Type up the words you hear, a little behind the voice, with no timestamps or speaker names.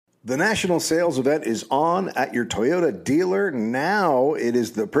The national sales event is on at your Toyota dealer. Now it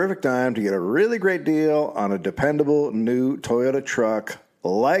is the perfect time to get a really great deal on a dependable new Toyota truck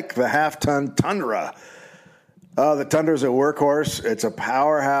like the half-ton Tundra. The Tundra is a workhorse. It's a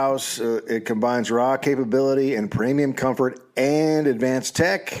powerhouse. It combines raw capability and premium comfort and advanced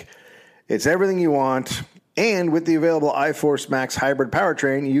tech. It's everything you want. And with the available iForce Max hybrid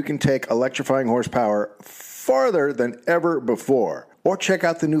powertrain, you can take electrifying horsepower farther than ever before. Or check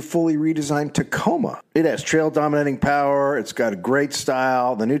out the new fully redesigned Tacoma. It has trail-dominating power. It's got a great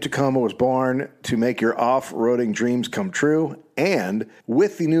style. The new Tacoma was born to make your off-roading dreams come true. And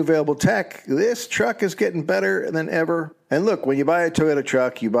with the new available tech, this truck is getting better than ever. And look, when you buy a Toyota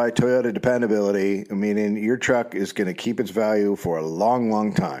truck, you buy Toyota dependability, meaning your truck is going to keep its value for a long,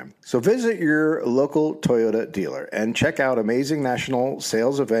 long time. So visit your local Toyota dealer and check out amazing national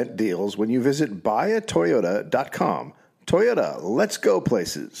sales event deals when you visit buyatoyota.com. Toyota, let's go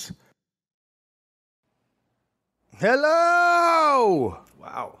places. Hello!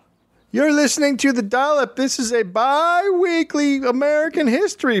 Wow. You're listening to The Dollop. This is a bi-weekly American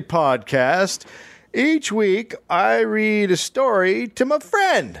history podcast. Each week, I read a story to my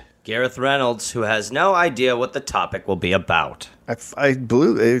friend. Gareth Reynolds, who has no idea what the topic will be about. I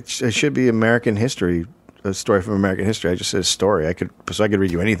believe it should be American history, a story from American history. I just said a story. I could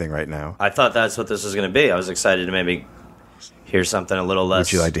read you anything right now. I thought that's what this was going to be. I was excited to maybe hear something a little less.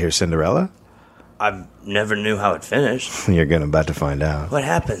 Would you like to hear Cinderella? I never knew how it finished. You're about to find out. What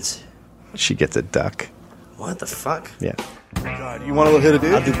happens? She gets a duck. What the fuck? Yeah. God, you want a little hit of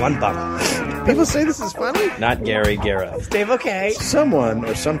dude? I'll do one bottle. People say this is funny. Not Gary Gareth. Dave, okay. Someone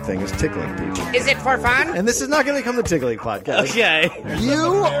or something is tickling people. Is it for fun? And this is not going to become the Tickling Podcast. Okay. You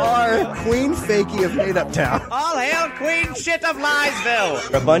are Queen Fakey of Made Up Town. All hail Queen Shit of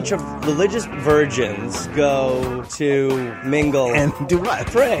Liesville. A bunch of religious virgins go to mingle And do what?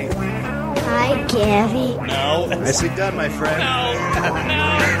 pray. Hi, Gary. No. Nicely done, my friend.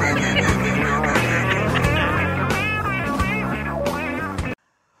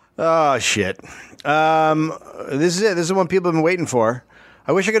 Oh, shit. This is it. This is one people have been waiting for.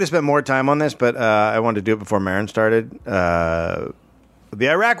 I wish I could have spent more time on this, but I wanted to do it before Marin started. The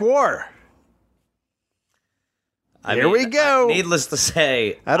Iraq War. Here we go. Needless to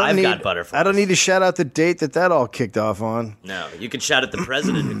say, I've got butterflies. I don't need to shout out the date that all kicked off on. No, you can shout at the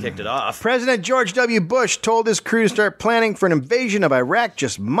president who kicked it off. President George W. Bush told his crew to start planning for an invasion of Iraq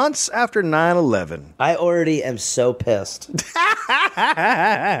just months after 9/11. I already am so pissed. The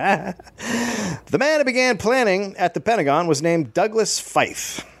man who began planning at the Pentagon was named Douglas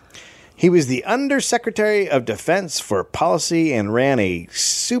Feith. He was the Undersecretary of Defense for Policy and ran a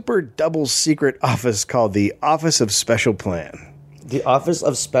super double secret office called the Office of Special Plan. The Office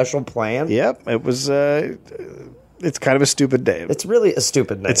of Special Plan? Yep, it was, it's kind of a stupid name. It's really a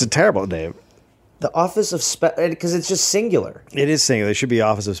stupid name. It's a terrible name. The Office of because it's just singular. It is singular. It should be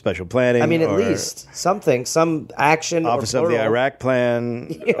Office of Special Planning. I mean, at least something, some action. Office or of the Iraq Plan,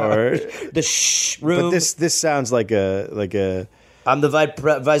 yeah. or the room. But this sounds like a. I'm the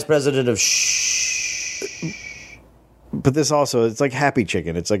vice president of shh. But this also, it's like Happy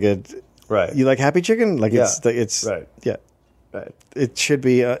Chicken. It's like a right. You like Happy Chicken? Like yeah. it's right. Yeah, right. It should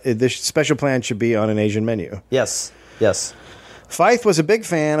be. This special plan should be on an Asian menu. Yes. Feith was a big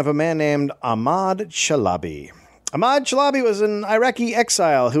fan of a man named Ahmad Chalabi. Ahmad Chalabi was an Iraqi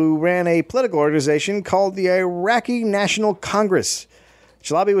exile who ran a political organization called the Iraqi National Congress.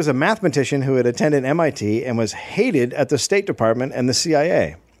 Chalabi was a mathematician who had attended MIT and was hated at the State Department and the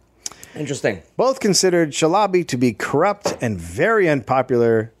CIA. Interesting. Both considered Chalabi to be corrupt and very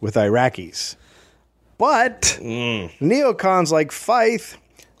unpopular with Iraqis. But neocons like Feith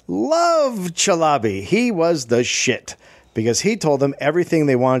loved Chalabi. He was the shit because he told them everything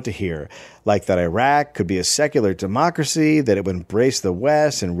they wanted to hear, like that Iraq could be a secular democracy, that it would embrace the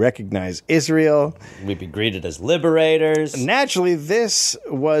West and recognize Israel. We'd be greeted as liberators. Naturally, this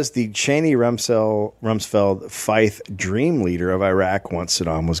was the Cheney-Rumsfeld Feith dream leader of Iraq once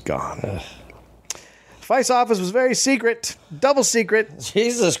Saddam was gone. Feith's office was very secret, double secret.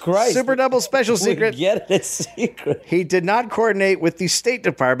 Jesus Christ. Super double special secret. Get it? It's secret. He did not coordinate with the State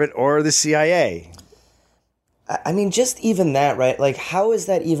Department or the CIA. I mean, just even that, right? Like, how is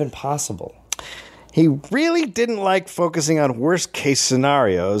that even possible? He really didn't like focusing on worst-case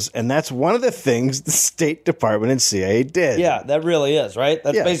scenarios, and that's one of the things the State Department and CIA did. Yeah, that really is, right?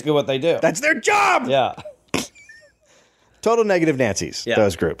 That's basically what they do. That's their job! Yeah. Total negative Nancy's,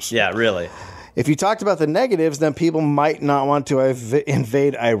 those groups. Yeah, really. If you talked about the negatives, then people might not want to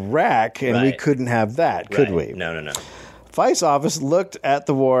invade Iraq, and we couldn't have that, could we? No. Feith's office looked at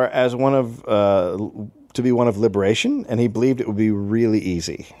the war as one of to be one of liberation, and he believed it would be really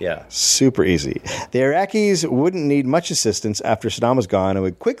easy. Yeah. Super easy. The Iraqis wouldn't need much assistance after Saddam was gone and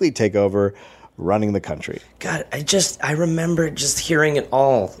would quickly take over running the country. God, I remember just hearing it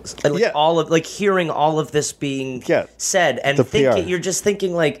all. Hearing all of this being said and the PR. You're just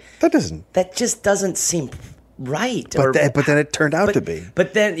thinking like that just doesn't seem right. But then it turned out to be.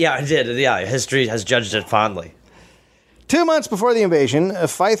 But then, yeah, it did. Yeah, history has judged it fondly. 2 months before the invasion,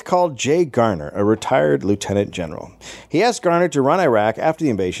 Feith called Jay Garner, a retired lieutenant general. He asked Garner to run Iraq after the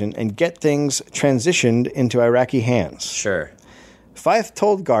invasion and get things transitioned into Iraqi hands. Sure. Feith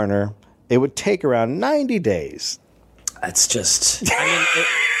told Garner it would take around 90 days. That's just... I mean,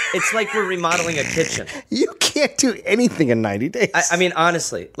 it's like we're remodeling a kitchen. You can't do anything in 90 days. I mean,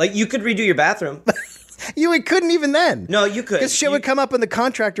 honestly. Like, you could redo your bathroom. You couldn't even then. No, you could. Because shit would come up and the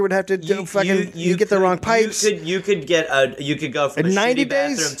contractor would have to get the wrong pipes. You could go from in a 90 shitty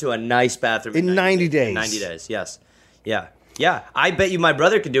days? bathroom to a nice bathroom in 90 days. In 90 days, yes. Yeah. Yeah. I bet you my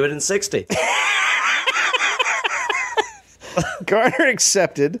brother could do it in 60. Garner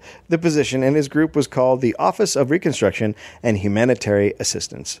accepted the position, and his group was called the Office of Reconstruction and Humanitarian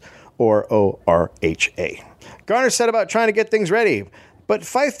Assistance, or ORHA. Garner set about trying to get things ready, but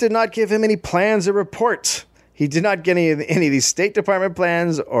Feith did not give him any plans or reports. He did not get any of these State Department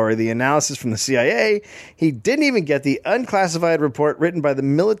plans or the analysis from the CIA. He didn't even get the unclassified report written by the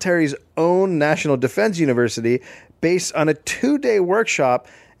military's own National Defense University based on a 2-day workshop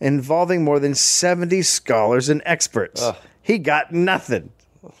involving more than 70 scholars and experts. Ugh. He got nothing.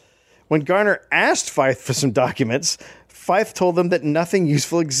 When Garner asked Feith for some documents, Feith told them that nothing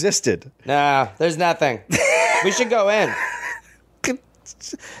useful existed. Nah, there's nothing. We should go in.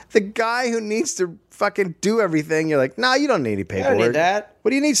 The guy who needs to fucking do everything, you're like, nah, you don't need any paperwork. I don't need that.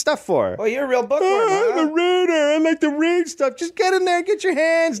 What do you need stuff for? Well, you're a real bookworm, I'm a reader. I like to read stuff. Just get in there and get your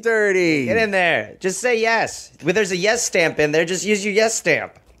hands dirty. Get in there. Just say yes. When there's a yes stamp in there, just use your yes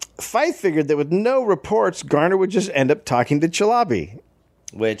stamp. Feith figured that with no reports, Garner would just end up talking to Chalabi.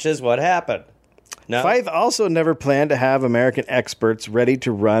 Which is what happened. No? Feith also never planned to have American experts ready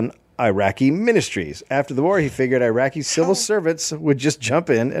to run Iraqi ministries. After the war, he figured Iraqi civil servants would just jump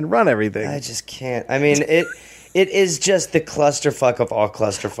in and run everything. I just can't. I mean, it is just the clusterfuck of all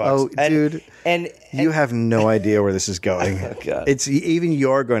clusterfucks. Oh, dude. And you have no idea where this is going. Oh, God. It's even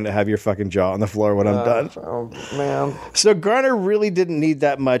you're going to have your fucking jaw on the floor when I'm done. Oh, man. So Garner really didn't need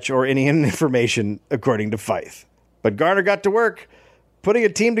that much or any information, according to Feith. But Garner got to work, putting a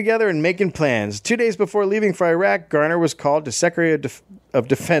team together and making plans. 2 days before leaving for Iraq, Garner was called to Secretary of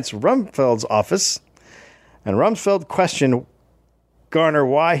Defense Rumsfeld's office, and Rumsfeld questioned Garner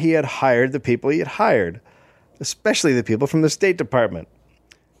why he had hired the people he had hired, especially the people from the State Department.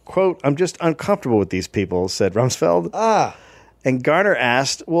 Quote, I'm just uncomfortable with these people, said Rumsfeld. And Garner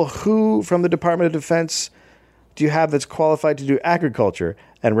asked, well, who from the Department of Defense do you have that's qualified to do agriculture?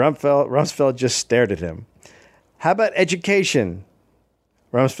 And Rumsfeld just stared at him. How about education?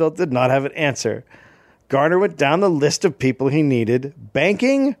 Rumsfeld did not have an answer. Garner went down the list of people he needed.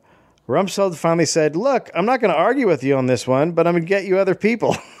 Banking? Rumsfeld finally said, look, I'm not going to argue with you on this one, but I'm going to get you other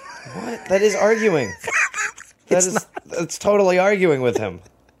people. What? That is arguing. That's totally arguing with him.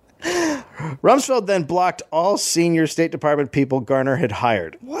 Rumsfeld then blocked all senior State Department people Garner had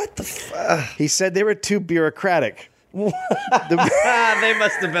hired. What the fuck? He said they were too bureaucratic. They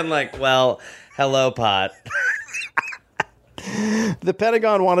must have been like, well, hello, pot. The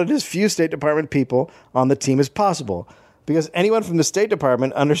Pentagon wanted as few State Department people on the team as possible because anyone from the State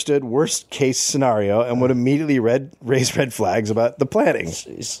Department understood worst-case scenario and would immediately raise red flags about the planning.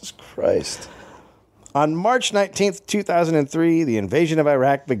 Jesus Christ. On March 19th, 2003, the invasion of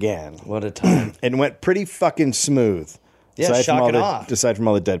Iraq began. What a time. It went pretty fucking smooth. Yeah, shock and awe. Aside from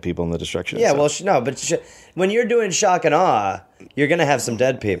all the dead people and the destruction. Yeah, well, when you're doing shock and awe, you're gonna have some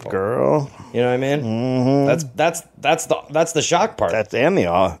dead people. Girl, you know what I mean? Mm-hmm. That's the shock part. That's and the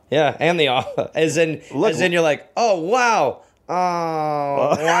awe. Yeah, and the awe. As in you're like, oh wow,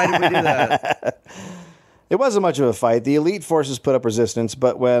 oh, why did we do that? It wasn't much of a fight. The elite forces put up resistance,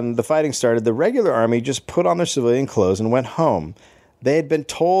 but when the fighting started, the regular army just put on their civilian clothes and went home. They had been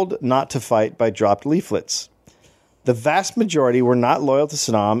told not to fight by dropped leaflets. The vast majority were not loyal to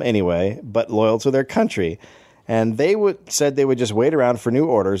Saddam anyway, but loyal to their country. And they said they would just wait around for new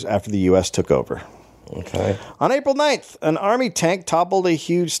orders after the U.S. took over. Okay. On April 9th, an army tank toppled a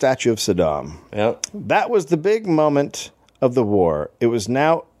huge statue of Saddam. Yep. That was the big moment of the war. It was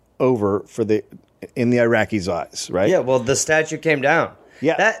now over in the Iraqis' eyes, right? Yeah, well, the statue came down.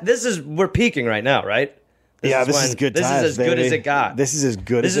 Yeah. We're peaking right now, right? This is good times, This is as good as it got. This is as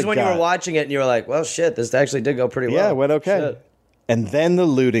good as it got. This is when you were watching it and you were like, well, shit, this actually did go pretty well. Yeah, it went okay. Shit. And then the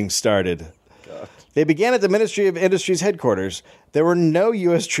looting started. God. They began at the Ministry of Industry's headquarters. There were no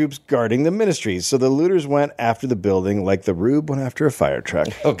U.S. troops guarding the ministries, so the looters went after the building like the Rube went after a fire truck.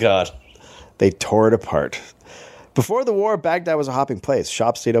 Oh, God. They tore it apart. Before the war, Baghdad was a hopping place.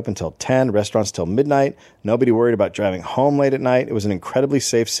 Shops stayed open till 10, restaurants till midnight. Nobody worried about driving home late at night. It was an incredibly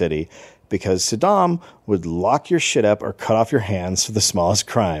safe city because Saddam would lock your shit up or cut off your hands for the smallest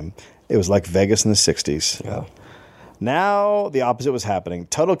crime. It was like Vegas in the 60s. Yeah. Now the opposite was happening.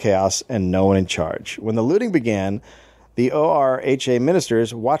 Total chaos and no one in charge. When the looting began, the ORHA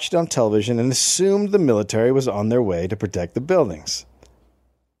ministers watched on television and assumed the military was on their way to protect the buildings.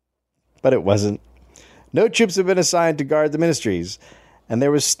 But it wasn't. No troops had been assigned to guard the ministries, and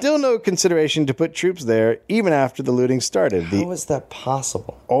there was still no consideration to put troops there even after the looting started. How is that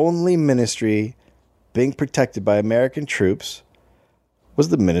possible? Only ministry being protected by American troops was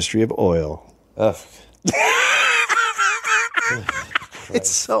the Ministry of Oil. Ugh. It's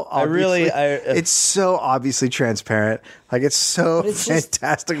so obviously, it's so obviously transparent. Like it's so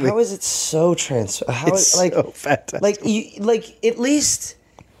fantastically. How is it so transparent? How it's so fantastic.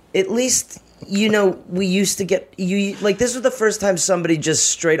 At least you know we used to get you like this was the first time somebody just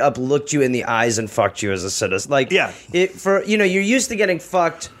straight up looked you in the eyes and fucked you as a citizen. Like yeah, you're used to getting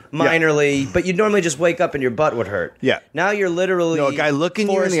fucked minorly, but you'd normally just wake up and your butt would hurt. Yeah. Now you're literally a guy looking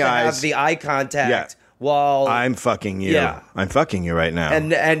you in the eyes, have the eye contact. Yeah. While I'm fucking you. Yeah. I'm fucking you right now.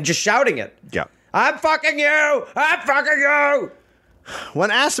 And just shouting it. Yeah. I'm fucking you! I'm fucking you!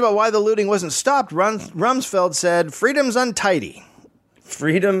 When asked about why the looting wasn't stopped, Rumsfeld said, freedom's untidy.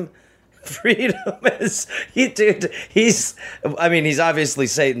 Freedom is... he's obviously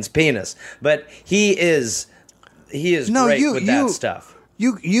Satan's penis, but he is great with that stuff.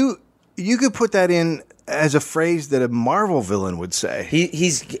 You could put that in as a phrase that a Marvel villain would say.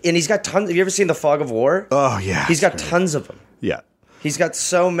 He's got tons. Have you ever seen The Fog of War? Oh yeah, he's got tons of them. Yeah, he's got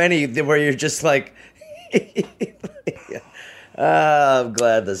so many where you're just like, I'm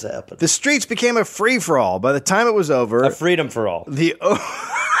glad this happened. The streets became a free for all. By the time it was over, a freedom for all. The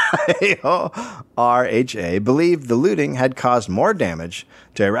ORHA believed the looting had caused more damage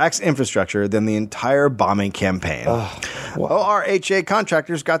to Iraq's infrastructure than the entire bombing campaign. Wow. ORHA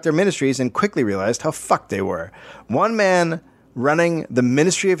contractors got their ministries and quickly realized how fucked they were. One man running the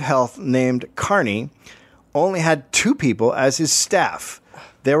Ministry of Health named Carney only had 2 people as his staff.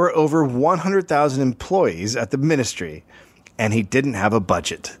 There were over 100,000 employees at the ministry, and he didn't have a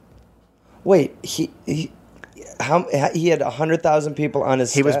budget. Wait, he had 100,000 people on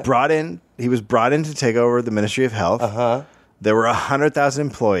his staff? He was brought in to take over the Ministry of Health. Uh-huh. There were 100,000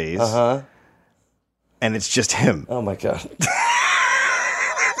 employees. Uh-huh. And it's just him. Oh my God.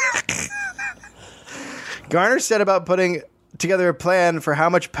 Garner set about putting together a plan for how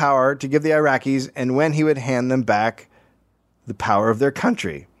much power to give the Iraqis and when he would hand them back the power of their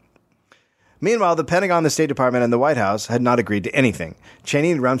country. Meanwhile, the Pentagon, the State Department, and the White House had not agreed to anything.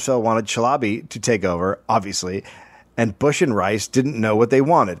 Cheney and Rumsfeld wanted Chalabi to take over, obviously, and Bush and Rice didn't know what they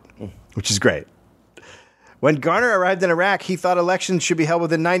wanted, which is great. When Garner arrived in Iraq, he thought elections should be held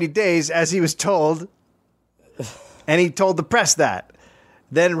within 90 days, as he was told, and he told the press that.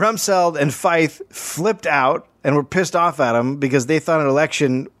 Then Rumsfeld and Feith flipped out and were pissed off at him because they thought an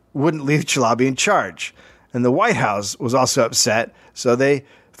election wouldn't leave Chalabi in charge. And the White House was also upset, so they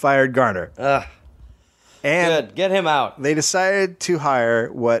fired Garner. And good. Get him out. They decided to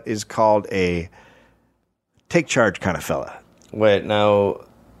hire what is called a take charge kind of fella. Wait, no.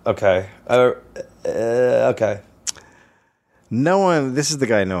 Okay. Okay. This is the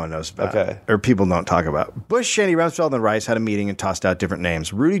guy no one knows about. Okay. Or people don't talk about. Bush, Cheney, Rumsfeld, and Rice had a meeting and tossed out different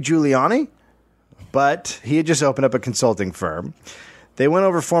names. Rudy Giuliani, but he had just opened up a consulting firm. They went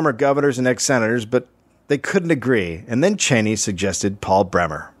over former governors and ex-senators, but they couldn't agree. And then Cheney suggested Paul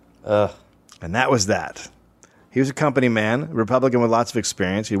Bremer. And that was that. He was a company man, Republican with lots of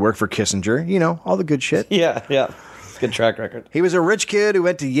experience. He worked for Kissinger. You know, all the good shit. Yeah. Good track record. He was a rich kid who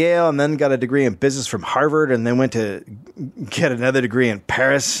went to Yale and then got a degree in business from Harvard and then went to get another degree in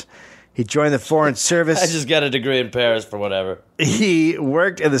Paris. He joined the Foreign Service. I just got a degree in Paris for whatever. He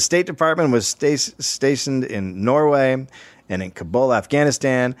worked in the State Department, was stationed in Norway and in Kabul,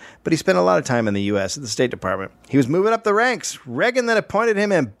 Afghanistan, but he spent a lot of time in the U.S. at the State Department. He was moving up the ranks. Reagan then appointed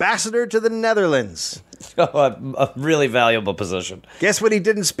him ambassador to the Netherlands. A really valuable position. Guess what he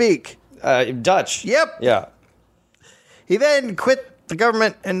didn't speak? Dutch. Yep. Yeah. He then quit the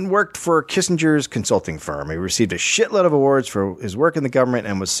government and worked for Kissinger's consulting firm. He received a shitload of awards for his work in the government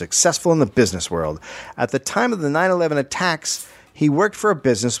and was successful in the business world. At the time of the 9/11 attacks, he worked for a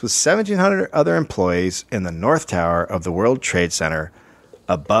business with 1,700 other employees in the North Tower of the World Trade Center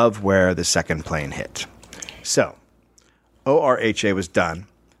above where the second plane hit. So, ORHA was done.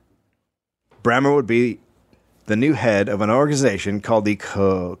 Bremer would be the new head of an organization called the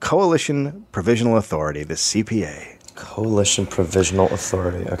Coalition Provisional Authority, the CPA. Coalition Provisional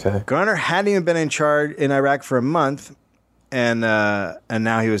Authority. Okay. Garner hadn't even been in charge in Iraq for a month, and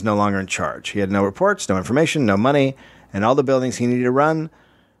now he was no longer in charge. He had no reports, no information, no money, and all the buildings he needed to run.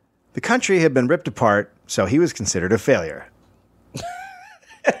 The country had been ripped apart, so he was considered a failure.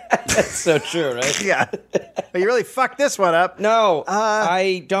 That's so true, right? Yeah. But you really fucked this one up. No,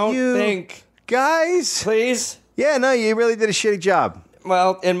 I don't think. Guys? Please? Yeah, no, you really did a shitty job.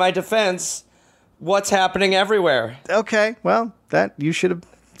 Well, in my defense, what's happening everywhere? Okay, well, that you should have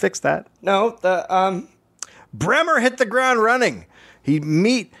fixed that. No, Bremer hit the ground running. He'd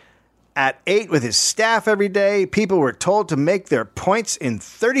meet at 8 with his staff every day. People were told to make their points in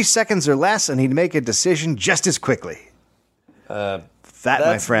 30 seconds or less, and he'd make a decision just as quickly. That,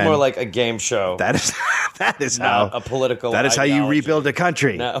 my friend, more like a game show. that is how a political. That is how you ideology. rebuild a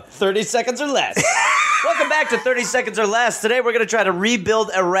country. No, 30 seconds or less. Welcome back to 30 Seconds or Less. Today we're going to try to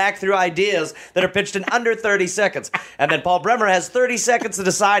rebuild Iraq through ideas that are pitched in under 30 seconds. And then Paul Bremer has 30 seconds to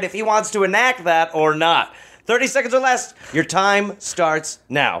decide if he wants to enact that or not. 30 seconds or less. Your time starts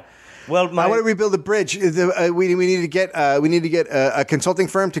now. Well, I want to rebuild the bridge. We need to get a consulting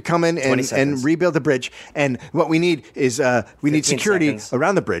firm to come in and rebuild the bridge. And what we need is we need security seconds.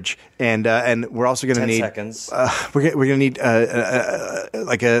 around the bridge. And we're also going to 10 need seconds. we're going to need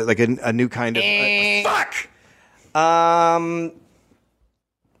like a new kind of fuck.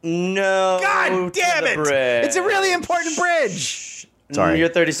 No. God damn it! Bridge. It's a really important bridge. Sorry, Your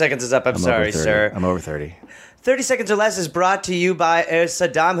 30 seconds is up. I'm sorry, sir. I'm over 30. 30 Seconds or Less is brought to you by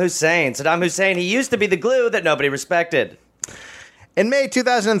Saddam Hussein. Saddam Hussein, he used to be the glue that nobody respected. In May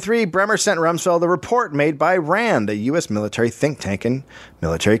 2003, Bremer sent Rumsfeld a report made by RAND, a U.S. military think tank and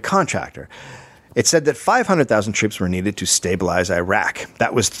military contractor. It said that 500,000 troops were needed to stabilize Iraq.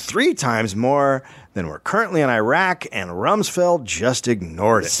 That was 3 times more than were currently in Iraq, and Rumsfeld just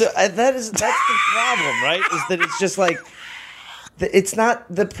ignored it. So that's the problem, right? Is that it's just like... It's not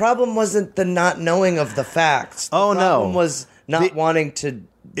the problem. Wasn't the not knowing of the facts? The problem was not wanting to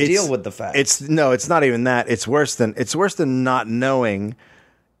deal with the facts. It's not even that. It's worse than not knowing.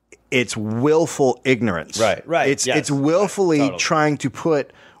 It's willful ignorance. Right. It's willfully trying to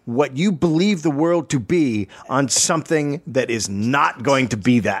put what you believe the world to be on something that is not going to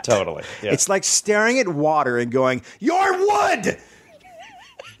be that. Totally. Yeah. It's like staring at water and going, "You're wood."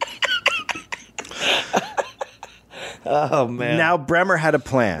 Oh, man. Now, Bremer had a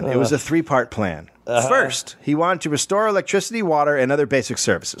plan. It was a 3-part plan. First, he wanted to restore electricity, water, and other basic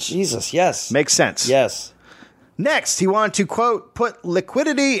services. Jesus, yes. Makes sense. Yes. Next, he wanted to, quote, put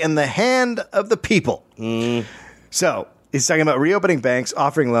liquidity in the hand of the people. So, he's talking about reopening banks,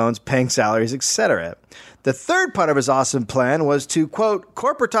 offering loans, paying salaries, etc. The third part of his awesome plan was to, quote,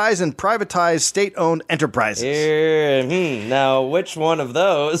 corporatize and privatize state-owned enterprises. Now, which one of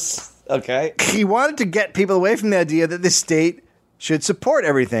those... Okay. He wanted to get people away from the idea that the state should support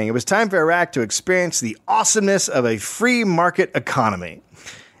everything. It was time for Iraq to experience the awesomeness of a free market economy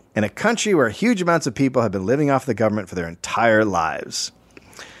in a country where huge amounts of people have been living off the government for their entire lives.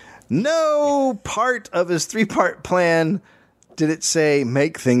 No part of his 3-part plan did it say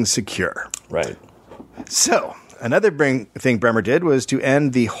make things secure. Right. So, another thing Bremer did was to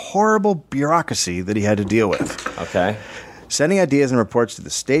end the horrible bureaucracy that he had to deal with. Okay. Sending ideas and reports to the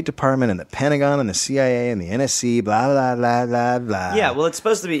State Department and the Pentagon and the CIA and the NSC, blah, blah, blah, blah, blah. Yeah, well, it's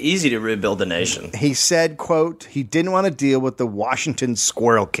supposed to be easy to rebuild a nation. He said, quote, he didn't want to deal with the Washington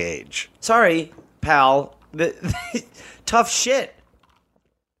squirrel cage. Sorry, pal. Tough shit.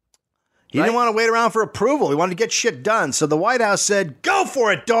 He didn't want to wait around for approval. He wanted to get shit done. So the White House said, go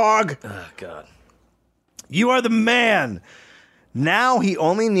for it, dog. Oh, God. You are the man. Now he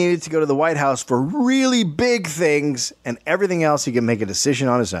only needed to go to the White House for really big things, and everything else he can make a decision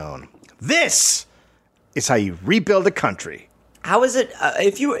on his own. This is how you rebuild a country. How is it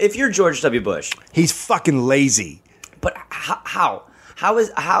if you're George W. Bush? He's fucking lazy. But how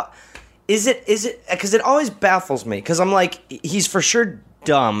is it? Because it always baffles me. Because I'm like, he's for sure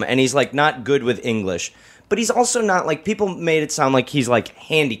dumb, and he's like not good with English, but he's also not like people made it sound like he's like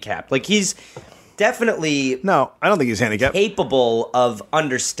handicapped. Like he's definitely No, I don't think he's handicapped. capable of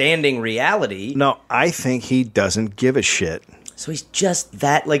understanding reality. No, I think he doesn't give a shit. So he's just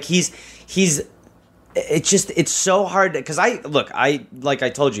that, like it's so hard because I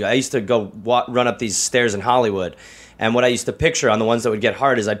told you, I used to go run up these stairs in Hollywood, and what I used to picture on the ones that would get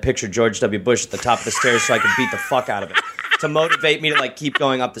hard is I pictured George W. Bush at the top of the stairs so I could beat the fuck out of it to motivate me to like keep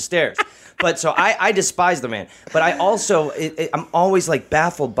going up the stairs. But so I despise the man, but I also I'm always like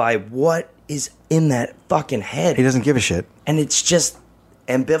baffled by what is in that fucking head. He doesn't give a shit. And it's just,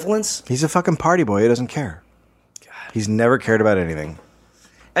 Ambivalence? He's a fucking party boy. He doesn't care. He's never cared about anything.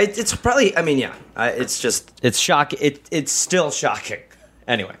 It's probably, I mean, yeah. It's shocking. It's still shocking.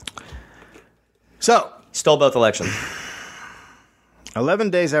 Anyway. So, Stole both elections. 11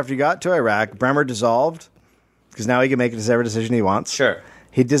 days after he got to Iraq, Bremer dissolved, because now he can make whatever decision he wants. Sure.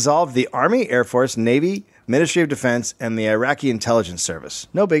 He dissolved the Army, Air Force, Navy, Ministry of Defense, and the Iraqi Intelligence Service.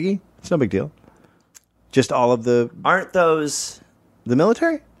 No biggie. It's no big deal. Just all of the Aren't those... the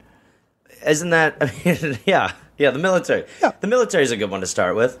military? Isn't that... I mean, yeah, the military. Yeah. The military's a good one to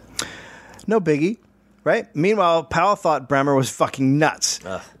start with. No biggie, right? Meanwhile, Powell thought Bremer was fucking nuts.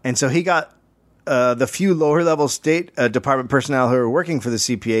 And so he got the few lower-level State Department personnel who were working for the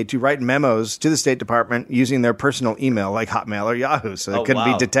CPA to write memos to the State Department using their personal email, like Hotmail or Yahoo, so it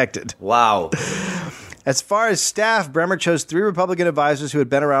couldn't be detected. Wow. As far as staff, Bremer chose 3 Republican advisors who had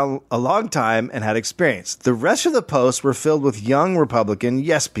been around a long time and had experience. The rest of the posts were filled with young Republican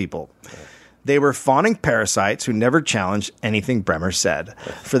yes people. They were fawning parasites who never challenged anything Bremer said.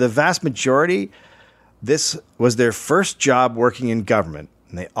 For the vast majority, this was their first job working in government,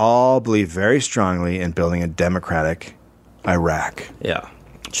 and they all believed very strongly in building a democratic Iraq. Yeah.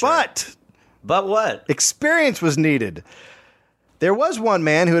 But what? experience was needed. There was one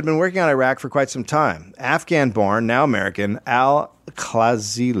man who had been working on Iraq for quite some time, Afghan-born, now American,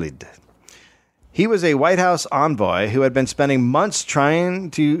 al-Khazilid. He was a White House envoy who had been spending months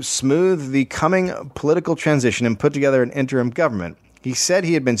trying to smooth the coming political transition and put together an interim government. He said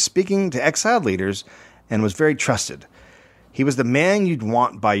he had been speaking to exiled leaders and was very trusted. He was the man you'd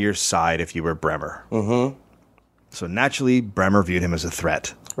want by your side if you were Bremer. Mm-hmm. So naturally, Bremer viewed him as a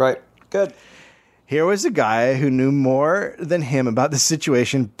threat. Right. Good. Here was a guy who knew more than him about the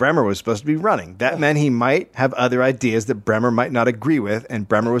situation Bremer was supposed to be running. That meant he might have other ideas that Bremer might not agree with, and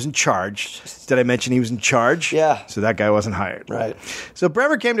Bremer was in charge. Did I mention he was in charge? Yeah. So that guy wasn't hired. Right. So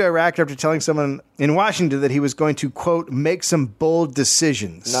Bremer came to Iraq after telling someone in Washington that he was going to, quote, make some bold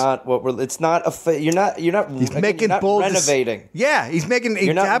decisions. Not what we're... It's not a... You're not... He's making you're not bold renovating. Yeah, he's making...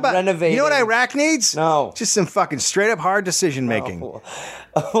 You're not renovating. You know what Iraq needs? No. Just some fucking straight up hard decision making.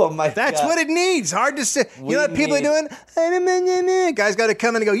 Oh my God. That's what it needs. Hard to say. You know what people are doing? Guys got to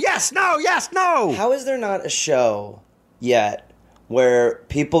come in and go, yes, no, yes, no. How is there not a show yet where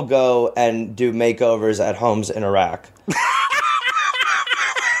people go and do makeovers at homes in Iraq?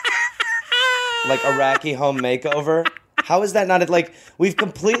 Like Iraqi home makeover? How is that not like we've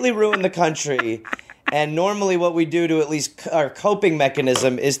completely ruined the country, and normally what we do to at least our coping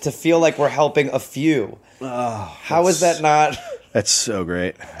mechanism is to feel like we're helping a few. How is that not? That's so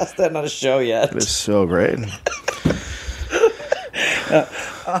great. How's that not a show yet? It's so great.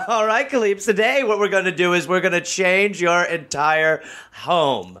 All right, Khalib. Today, what we're going to do is we're going to change your entire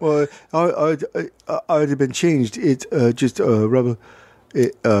home. Well, already been changed. It's just rubber.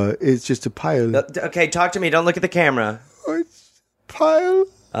 It's just a pile. Okay, talk to me. Don't look at the camera. It's a pile.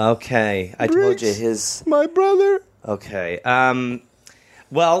 Okay, I told you his... My brother. Okay.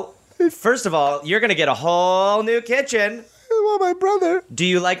 Well, first of all, you're going to get a whole new kitchen. Well, my brother. Do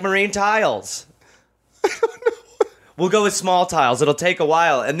you like marine tiles? I don't know. We'll go with small tiles. It'll take a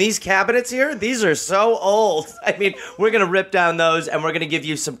while. And these cabinets here, these are so old. I mean, we're going to rip down those, and we're going to give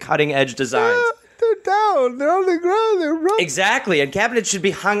you some cutting-edge designs. They're down. They're on the ground. They're rough. Exactly. And cabinets should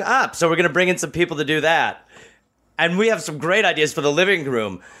be hung up. So we're going to bring in some people to do that. And we have some great ideas for the living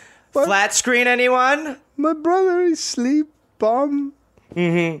room. What? Flat screen, anyone? My brother is sleep bomb.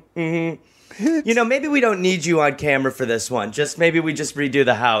 You know, maybe we don't need you on camera for this one. Maybe we just redo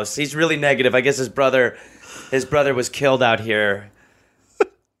the house. He's really negative. I guess his brother was killed out here.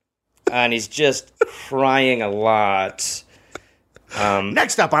 And he's just crying a lot.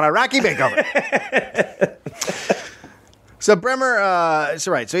 Next up on Iraqi Makeover. So Bremer,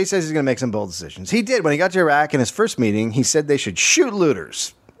 so he says he's going to make some bold decisions. He did. When he got to Iraq in his first meeting, he said they should shoot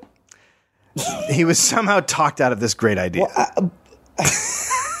looters. He was somehow talked out of this great idea. Well,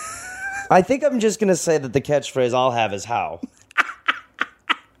 I think I'm just going to say that the catchphrase I'll have is how.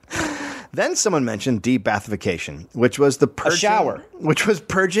 Then someone mentioned de-Baathification, which was the purging, a shower, which was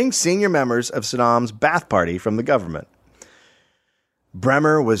purging senior members of Saddam's Ba'ath Party from the government.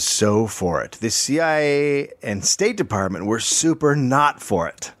 Bremer was so for it. The CIA and State Department were super not for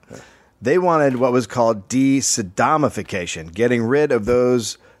it. They wanted what was called de-Saddamification, getting rid of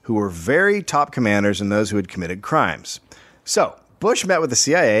those who were very top commanders and those who had committed crimes. So Bush met with the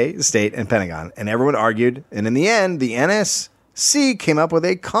CIA, the state, and Pentagon, and everyone argued, and in the end, the NSC came up with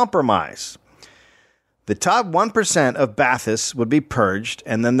a compromise. The top 1% of Baathists would be purged,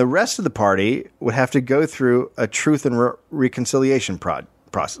 and then the rest of the party would have to go through a truth and reconciliation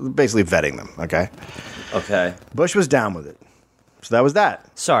process, basically vetting them, okay? Okay. Bush was down with it. So that was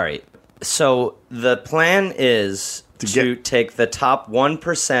that. Sorry. So the plan is to get- take the top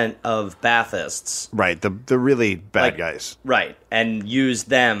 1% of Baathists. Right, the really bad guys. Right. And use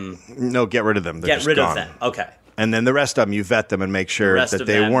them. No, get rid of them. They're Get just rid gone. of them. Okay. And then the rest of them, you vet them and make sure Rest that of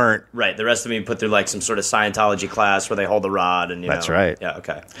they them- weren't. Right. The rest of them you put through like some sort of Scientology class where they hold the rod and That's right. Yeah.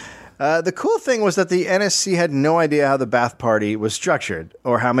 Okay. The cool thing was that the NSC had no idea how the Ba'ath Party was structured,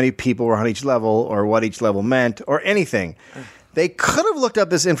 or how many people were on each level, or what each level meant, or anything. They could have looked up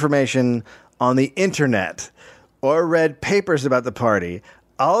this information on the internet, or read papers about the party.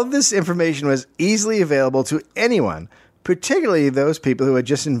 All of this information was easily available to anyone, particularly those people who had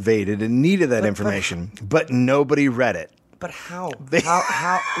just invaded and needed that information, but nobody read it. But how?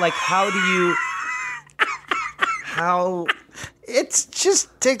 How do you? How? It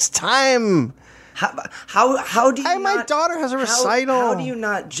just takes time. How do you? My daughter has a recital. How do you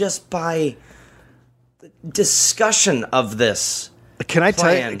not just by discussion of this? Can I tell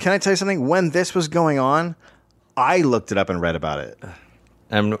plan? you? Can I tell you something? When this was going on, I looked it up and read about it.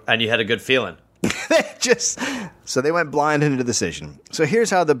 And you had a good feeling. So they went blind into the decision. So here's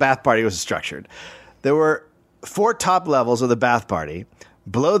how the Ba'ath Party was structured. There were 4 top levels of the Ba'ath Party.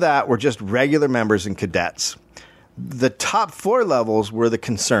 Below that were just regular members and cadets. The top 4 levels were the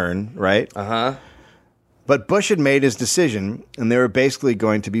concern, right? Uh-huh. But Bush had made his decision, and they were basically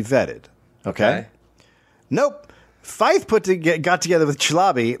going to be vetted. Okay? Nope. Fife got together with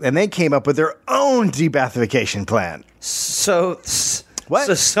Chalabi, and they came up with their own de-Baathification plan. So What?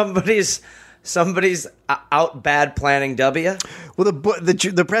 So somebody's out bad planning W. Well,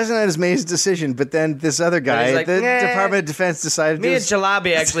 the president has made his decision, but then this other guy, he's like, the "Nah." Department of Defense, decided Me and to.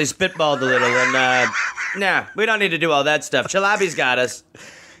 Chalabi actually spitballed a little, and nah, we don't need to do all that stuff. Chalabi's got us.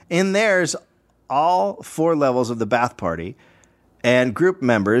 In theirs, all 4 levels of the Ba'ath Party and group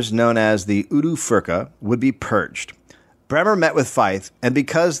members known as the Udu Furqa would be purged. Bremer met with Fife, and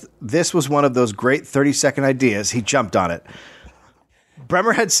because this was one of those great 30-second ideas, he jumped on it.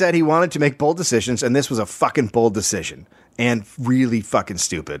 Bremer had said he wanted to make bold decisions, and this was a fucking bold decision. And really fucking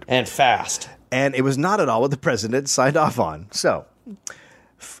stupid. And fast. And it was not at all what the president signed off on. So,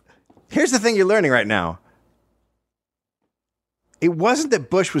 here's the thing you're learning right now. It wasn't that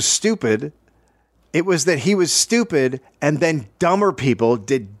Bush was stupid. It was that he was stupid, and then dumber people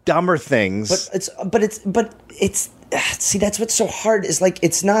did dumber things. But it's see, that's what's so hard is like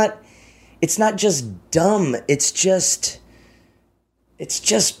it's not just dumb. It's just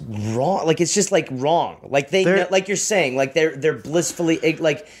wrong. Like it's just like wrong. Like like you're saying, like they're blissfully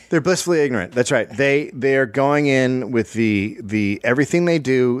they're blissfully ignorant. That's right. They are going in with the everything they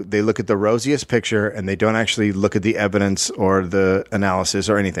do. They look at the rosiest picture, and they don't actually look at the evidence or the analysis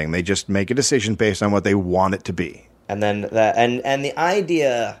or anything. They just make a decision based on what they want it to be. And then the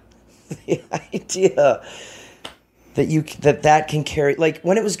idea that can carry, like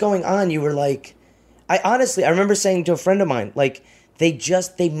when it was going on, you were like, I remember saying to a friend of mine, like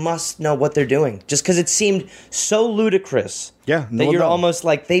they must know what they're doing, just because it seemed so ludicrous. Yeah, that you're almost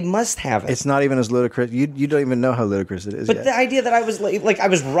like they must have it. It's not even as ludicrous. You don't even know how ludicrous it is. But yet. the idea that I was like I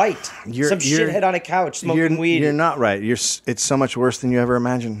was right. Some shithead on a couch smoking weed. You're not right. It's so much worse than you ever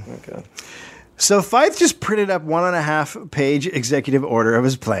imagined. Okay. So Fife just printed up 1.5-page executive order of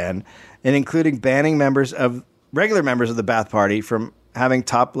his plan, and including banning regular members of the Ba'ath Party from having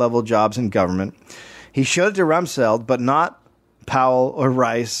top-level jobs in government. He showed it to Rumsfeld, but not Powell or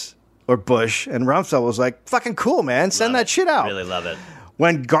Rice or Bush. And Rumsfeld was like, fucking cool, man. Send that shit out. Really love it.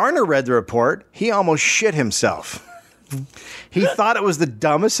 When Garner read the report, he almost shit himself. He thought it was the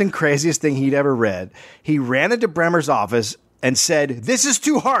dumbest and craziest thing he'd ever read. He ran into Bremer's office and said, "This is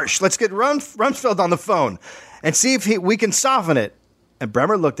too harsh. Let's get Rumsfeld on the phone and see if we can soften it." And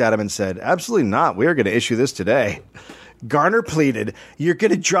Bremer looked at him and said, "Absolutely not. We are going to issue this today." Garner pleaded, "You're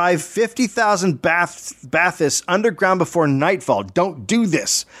going to drive 50,000 Baathists underground before nightfall. Don't do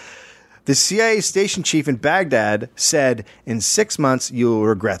this." The CIA station chief in Baghdad said, "In 6 months, you will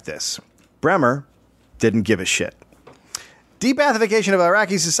regret this." Bremer didn't give a shit. De-Baathification of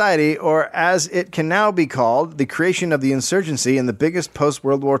Iraqi society, or as it can now be called, the creation of the insurgency in the biggest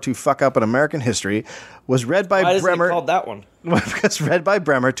post-World War II fuck-up in American history, was read by Why Bremer. Why is it called that one? Because read by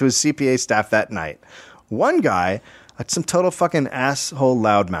Bremer to his CPA staff that night. One guy, some total fucking asshole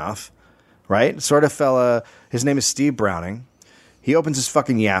loudmouth, right? Sort of fella, his name is Steve Browning. He opens his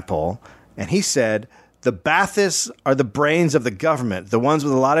fucking yap hole, and he said, "The Baathists are the brains of the government, the ones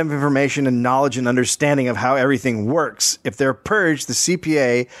with a lot of information and knowledge and understanding of how everything works. If they're purged, the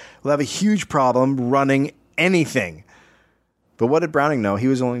CPA will have a huge problem running anything." But what did Browning know? He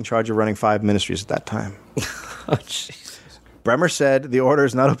was only in charge of running 5 ministries at that time. Oh, Jesus. Bremer said the order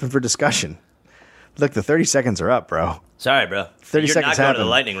is not open for discussion. Look, the 30 seconds are up, bro. Sorry, bro. 30 You're seconds not going to happened. the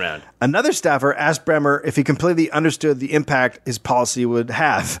lightning round. Another staffer asked Bremer if he completely understood the impact his policy would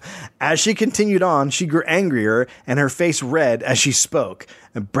have. As she continued on, she grew angrier and her face red as she spoke.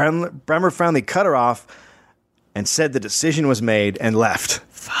 And Bremer finally cut her off and said the decision was made and left.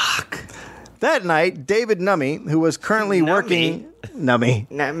 Fuck. That night, David Nummy, who was currently working... Nummy.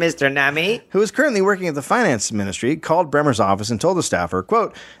 Mr. Nami. Who was currently working at the finance ministry, called Bremer's office and told the staffer,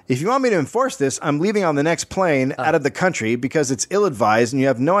 quote, "If you want me to enforce this, I'm leaving on the next plane out of the country because it's ill-advised and you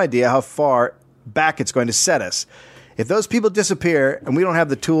have no idea how far back it's going to set us. If those people disappear and we don't have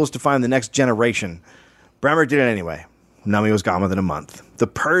the tools to find the next generation." Bremer did it anyway. Nummy was gone within a month. The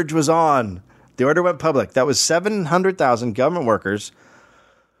purge was on. The order went public. That was 700,000 government workers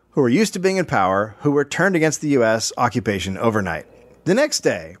who were used to being in power, who were turned against the U.S. occupation overnight. The next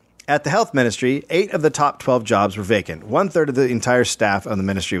day, at the health ministry, 8 of the top 12 jobs were vacant. 1/3 of the entire staff of the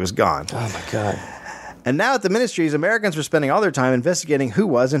ministry was gone. Oh, my God. And now at the ministries, Americans were spending all their time investigating who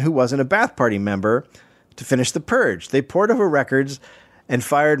was and who wasn't a Ba'ath Party member to finish the purge. They pored over records and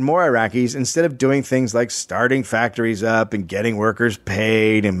fired more Iraqis instead of doing things like starting factories up and getting workers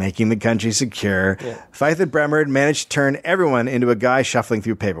paid and making the country secure. Yeah. Feith and Bremer had managed to turn everyone into a guy shuffling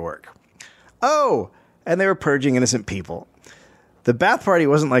through paperwork. Oh, and they were purging innocent people. The Ba'ath Party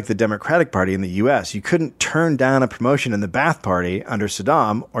wasn't like the Democratic Party in the U.S. You couldn't turn down a promotion in the Ba'ath Party under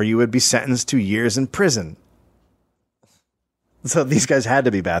Saddam, or you would be sentenced to years in prison. So these guys had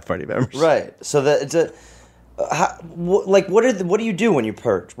to be Ba'ath Party members, Right. So that it's a what do you do when you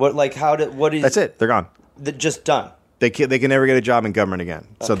purge? That's it. They're gone. Just done. They can never get a job in government again.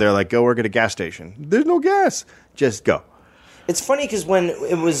 Okay. So they're like, go work at a gas station. There's no gas. Just go. It's funny because when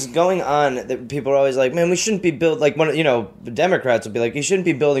it was going on, people were always like, "Man, we shouldn't be the Democrats would be like, you shouldn't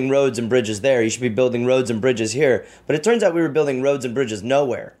be building roads and bridges there. You should be building roads and bridges here." But it turns out we were building roads and bridges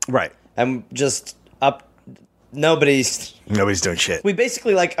nowhere. Right. And just up, nobody's doing shit. We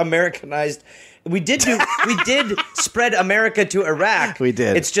basically Americanized. We did spread America to Iraq. We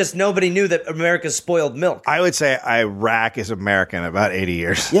did. It's just nobody knew that America spoiled milk. I would say Iraq is American about 80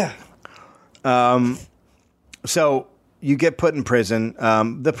 years. Yeah. So you get put in prison.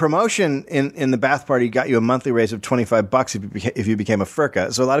 The promotion in the Ba'ath Party got you a monthly raise of $25 if you became a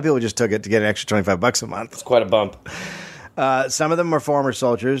furqa. So a lot of people just took it to get an extra $25 a month. It's quite a bump. Some of them were former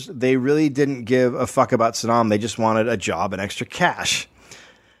soldiers. They really didn't give a fuck about Saddam. They just wanted a job and extra cash.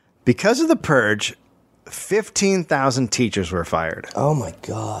 Because of the purge, 15,000 teachers were fired. Oh my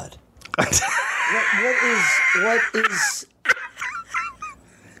God. What is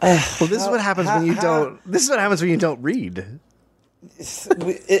well, this is what happens when you don't. This is what happens when you don't read.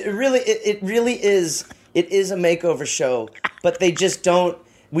 It really is. It is a makeover show, but they just don't.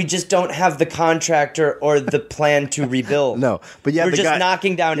 We just don't have the contractor or the plan to rebuild. No, but you have we're the just guy,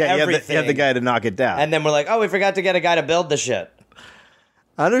 knocking down everything. You have the guy to knock it down, and then we're like, oh, we forgot to get a guy to build the shit.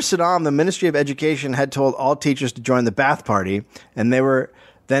 Under Saddam, the Ministry of Education had told all teachers to join the Ba'ath Party, and they were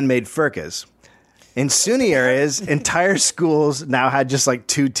then made furqas. In Sunni areas, entire schools now had just like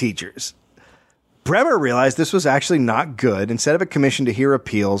 2 teachers. Bremer realized this was actually not good and set up a commission to hear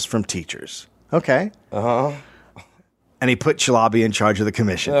appeals from teachers. Okay. Uh-huh. And he put Chalabi in charge of the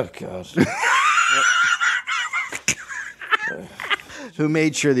commission. Oh, God. Who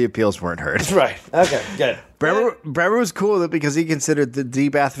made sure the appeals weren't heard. Right. Okay, good. Bremer was cool with it because he considered the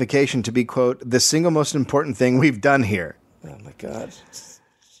de-Baathification to be, quote, the single most important thing we've done here. Oh, my God.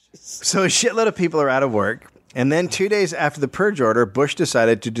 So a shitload of people are out of work. And then 2 days after the purge order, Bush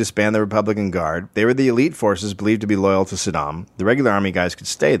decided to disband the Republican Guard. They were the elite forces believed to be loyal to Saddam. The regular army guys could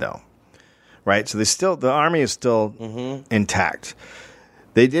stay, though. Right? So the army is still intact.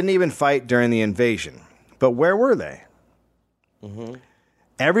 They didn't even fight during the invasion. But where were they? Mm-hmm.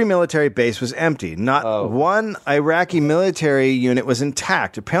 Every military base was empty. Not one Iraqi military unit was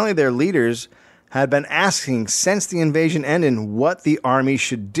intact. Apparently their leaders had been asking since the invasion ended what the army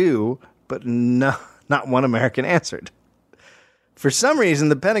should do, but not one American answered. For some reason,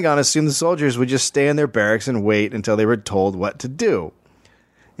 the Pentagon assumed the soldiers would just stay in their barracks and wait until they were told what to do.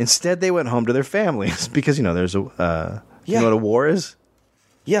 Instead, they went home to their families because, there's a... You know what a war is?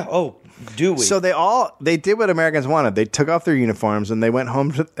 Yeah. Oh, do we? So they did what Americans wanted. They took off their uniforms and they went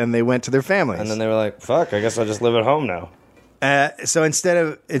home and they went to their families. And then they were like, "Fuck, I guess I'll just live at home now." So instead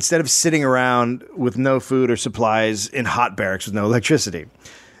of sitting around with no food or supplies in hot barracks with no electricity,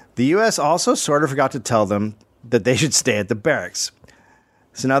 the U.S. also sort of forgot to tell them that they should stay at the barracks.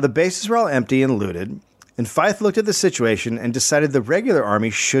 So now the bases were all empty and looted, and Feith looked at the situation and decided the regular army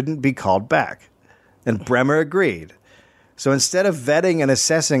shouldn't be called back. And Bremer agreed. So instead of vetting and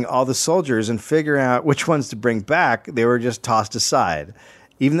assessing all the soldiers and figuring out which ones to bring back, they were just tossed aside.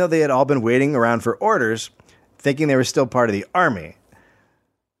 Even though they had all been waiting around for orders, thinking they were still part of the army.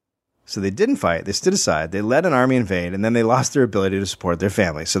 So they didn't fight. They stood aside. They let an army invade, and then they lost their ability to support their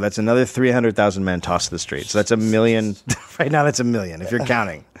family. So that's another 300,000 men tossed to the streets. So that's 1 million. Right now, that's 1 million if you're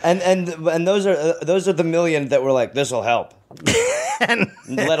counting. And those are the million that were like, this will help.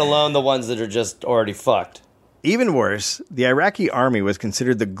 Let alone the ones that are just already fucked. Even worse, the Iraqi army was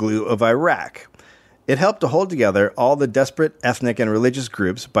considered the glue of Iraq. It helped to hold together all the desperate ethnic and religious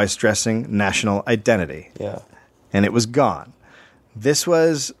groups by stressing national identity. Yeah. And it was gone. This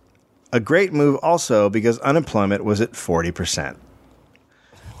was a great move also because unemployment was at 40%.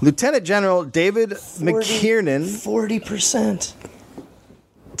 Lieutenant General David McKiernan 40%.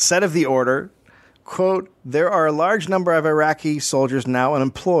 said of the order, quote, "There are a large number of Iraqi soldiers now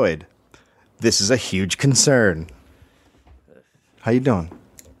unemployed. This is a huge concern." How you doing?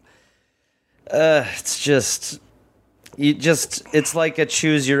 It's like a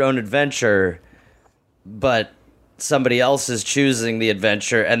choose your own adventure, but somebody else is choosing the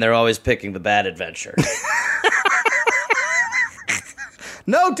adventure and they're always picking the bad adventure.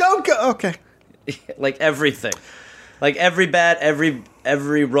 No, don't go. Okay. Like everything. Like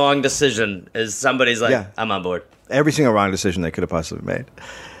every wrong decision is somebody's like, Yeah. I'm on board. Every single wrong decision they could have possibly made.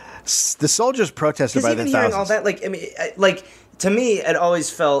 The soldiers protested by the Even hearing thousands. all that, like, I mean, like, to me, it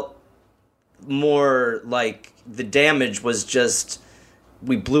always felt more like the damage was just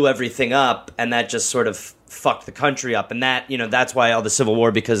we blew everything up, and that just sort of fucked the country up, and that, you know, that's why all the Civil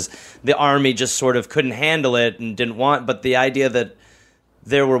War, because the army just sort of couldn't handle it and didn't want. But the idea that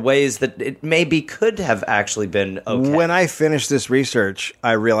there were ways that it maybe could have actually been okay. When I finished this research,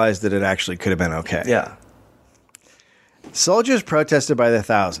 I realized that it actually could have been okay. Yeah. Soldiers protested by the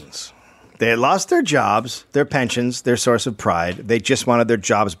thousands. They had lost their jobs, their pensions, their source of pride. They just wanted their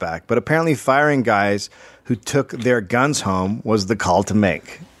jobs back. But apparently firing guys who took their guns home was the call to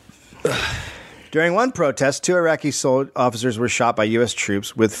make. During one protest, 2 Iraqi officers were shot by U.S.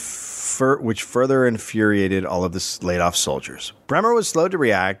 troops, which further infuriated all of the laid-off soldiers. Bremer was slow to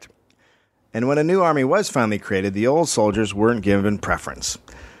react, and when a new army was finally created, the old soldiers weren't given preference.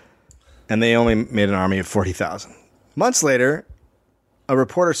 And they only made an army of 40,000. Months later, a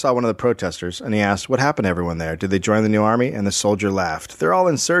reporter saw one of the protesters, and he asked, "What happened to everyone there? Did they join the new army?" And the soldier laughed. "They're all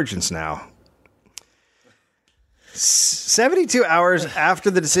insurgents now." 72 hours after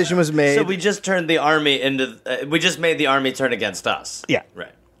the decision was made. So we just turned the army into. We just made the army turn against us. Yeah.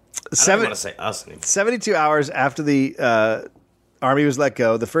 Right. I don't want to say us anymore. 72 hours after the army was let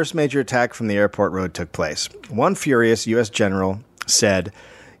go, the first major attack from the airport road took place. One furious U.S. general said,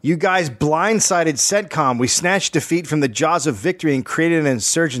 "You guys blindsided CENTCOM. We snatched defeat from the jaws of victory and created an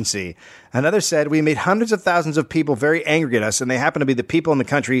insurgency." Another said, "We made hundreds of thousands of people very angry at us, and they happen to be the people in the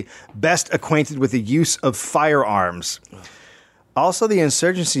country best acquainted with the use of firearms." Also, the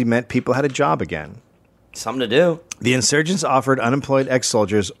insurgency meant people had a job again. Something to do. The insurgents offered unemployed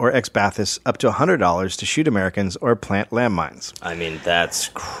ex-soldiers or ex-Baathists up to $100 to shoot Americans or plant landmines. I mean, that's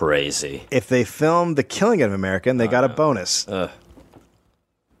crazy. If they filmed the killing of an American, they got a bonus.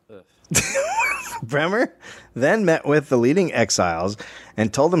 Bremer then met with the leading exiles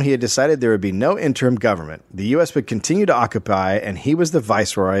and told them he had decided there would be no interim government. The U.S. would continue to occupy, and he was the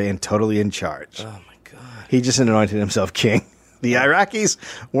viceroy and totally in charge. Oh, my God. He just anointed himself king. The Iraqis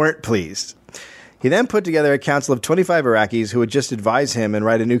weren't pleased. He then put together a council of 25 Iraqis who would just advise him and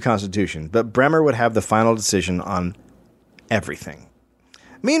write a new constitution, but Bremer would have the final decision on everything.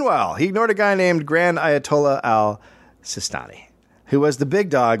 Meanwhile, he ignored a guy named Grand Ayatollah al-Sistani, who was the big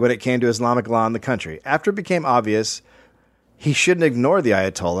dog when it came to Islamic law in the country. After it became obvious he shouldn't ignore the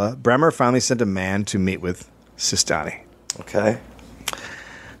Ayatollah, Bremer finally sent a man to meet with Sistani. Okay.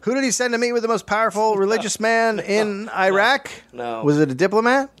 Who did he send to meet with the most powerful religious man in Iraq? No. Was it a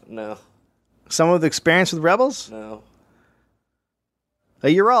diplomat? No. Someone with experience with rebels? No. A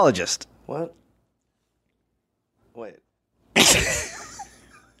urologist. What? Wait.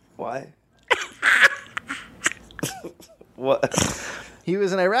 Why? What? He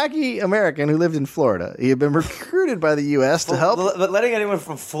was an Iraqi American who lived in Florida. He had been recruited by the U.S. to help. But letting anyone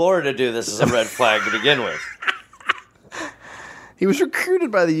from Florida do this is a red flag to begin with. He was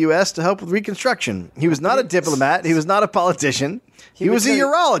recruited by the U.S. to help with Reconstruction. He was not a diplomat. He was not a politician. He was a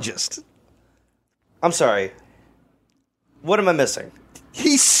urologist. I'm sorry. What am I missing?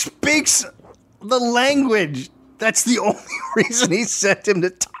 He speaks the language. That's the only reason he sent him to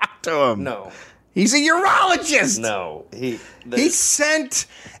talk to him. No. He's a urologist. No. He sent.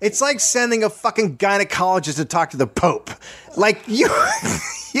 It's like sending a fucking gynecologist to talk to the Pope. Like, you're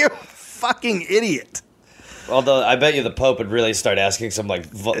a fucking idiot. Although I bet you the Pope would really start asking some like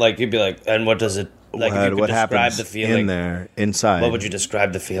you'd be like, and what does it Like, if you could what describe happens the feeling in there, inside. What would you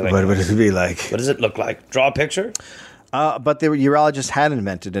describe the feeling? What would it be like? What does it look like? Draw a picture. But the urologist had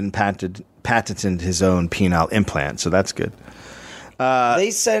invented and patented his own penile implant, so that's good.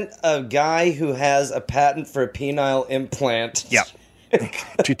 They sent a guy who has a patent for a penile implant. Yep.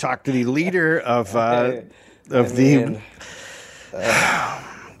 To talk to the leader of the.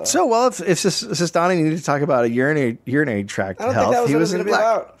 So, well, if Sistani needed to talk about a urinary tract I don't health, think that was he what it was was going in to be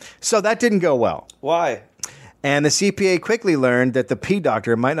about. So that didn't go well. Why? And the CPA quickly learned that the P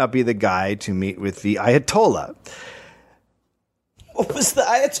doctor might not be the guy to meet with the Ayatollah. What was the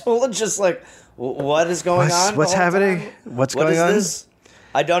Ayatollah just like? What is going on? What's the whole happening? time? What's What going is on? this?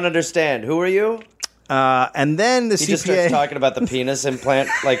 I don't understand. Who are you? And then the He CPA. just starts talking about the penis implant.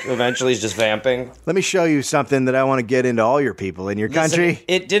 Like eventually, he's just vamping. Let me show you something that I want to get into all your people in your country. Listen,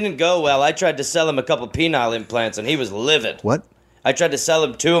 it didn't go well. I tried to sell him a couple penile implants, and he was livid. What? I tried to sell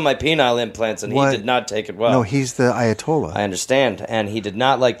him 2 of my penile implants, and What? he did not take it well. No, he's the Ayatollah. I understand, and he did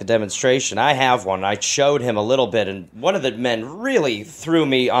not like the demonstration. I have one. I showed him a little bit, and one of the men really threw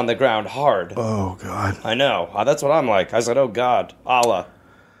me on the ground hard. Oh, God. I know. That's what I'm like. I said, oh, God. Allah.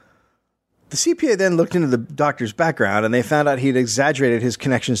 The CPA then looked into the doctor's background, and they found out he'd exaggerated his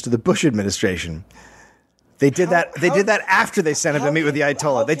connections to the Bush administration. They did that. They did that after they sent him to meet with the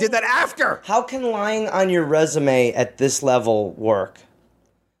Ayatollah. They did that after. How can lying on your resume at this level work?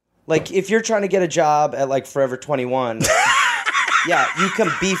 Like, if you're trying to get a job at, like, Forever 21, yeah, you can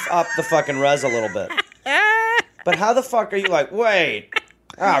beef up the fucking res a little bit. But how the fuck are you like, wait,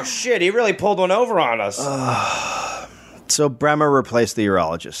 oh, shit, he really pulled one over on us. So Bremer replaced the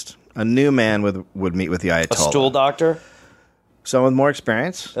urologist. A new man would meet with the Ayatollah. A stool doctor? Someone with more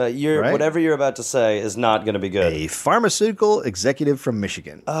experience. Right? Whatever you're about to say is not going to be good. A pharmaceutical executive from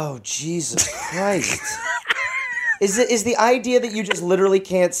Michigan. Oh, Jesus Christ. Is the idea that you just literally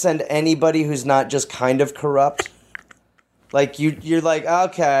can't send anybody who's not just kind of corrupt? Like, you're like,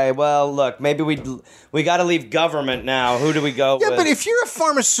 okay, well, look, maybe we got to leave government now. Who do we go with? Yeah, but if you're a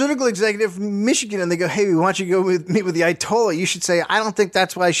pharmaceutical executive from Michigan and they go, hey, we want you to go meet with the Ayatollah, you should say, I don't think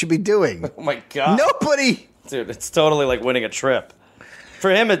that's what I should be doing. Oh, my God. Nobody. Dude, it's totally like winning a trip. For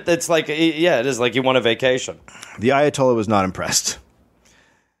him, it's like, yeah, it is like you won a vacation. The Ayatollah was not impressed.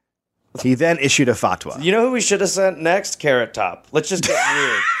 He then issued a fatwa. You know who we should have sent next? Carrot Top. Let's just get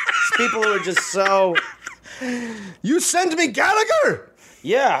weird. People who are just so... You sent me Gallagher?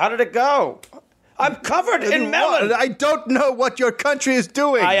 Yeah, how did it go? I'm covered in melon. I don't know what your country is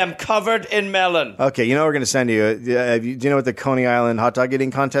doing. I am covered in melon. Okay, you know what we're going to send you. Do you know what the Coney Island hot dog eating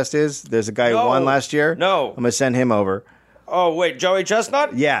contest is? There's a guy who won last year. No. I'm going to send him over. Oh, wait, Joey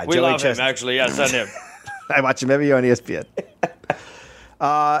Chestnut? Yeah, we Joey love Chestnut. him, actually. Yeah, send him. I watch him every year on ESPN.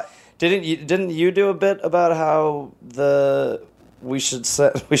 Didn't you do a bit about how we should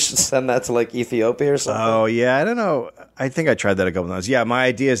send that to like Ethiopia or something? Oh, yeah, I don't know. I think I tried that a couple times. Yeah, my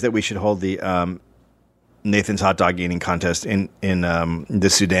idea is that we should hold the Nathan's hot dog eating contest in the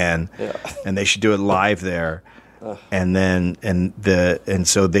Sudan, and they should do it live there, and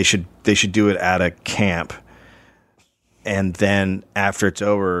so they should do it at a camp, and then after it's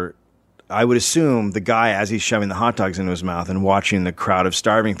over, I would assume the guy, as he's shoving the hot dogs into his mouth and watching the crowd of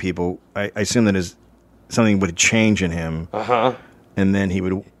starving people, I assume that something would change in him, and then he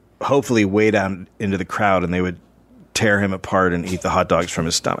would hopefully wade out into the crowd, and they would tear him apart and eat the hot dogs from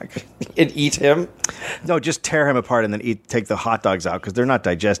his stomach. And eat him? No, just tear him apart and then take the hot dogs out because they're not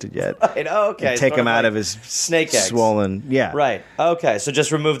digested yet. Right, okay. And take sort him of out like of his snake eggs. swollen. Yeah. Right, okay, so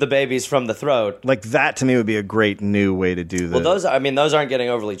just remove the babies from the throat. Like that to me would be a great new way to do that. Well, those aren't getting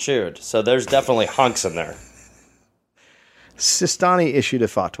overly chewed, so there's definitely hunks in there. Sistani issued a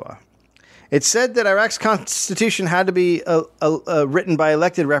fatwa. It said that Iraq's constitution had to be written by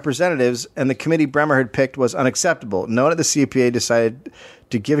elected representatives, and the committee Bremer had picked was unacceptable. No one at the CPA decided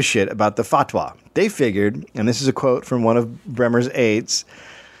to give a shit about the fatwa. They figured, and this is a quote from one of Bremer's aides,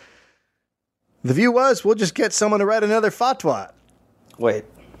 the view was, we'll just get someone to write another fatwa. Wait.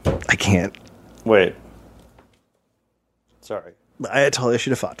 I can't. Wait. Sorry. The Ayatollah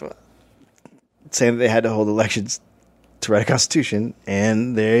issued a fatwa saying that they had to hold elections to write a constitution,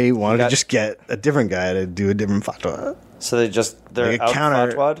 and they wanted to just get a different guy to do a different fatwa. So they're Like a out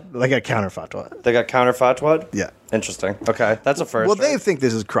counter fatwa'd? Like a counter fatwa. They got counter fatwa'd? Yeah. Interesting. Okay, that's a first. Well, right? they think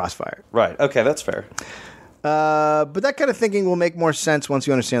this is crossfire. Right, okay, that's fair. But that kind of thinking will make more sense once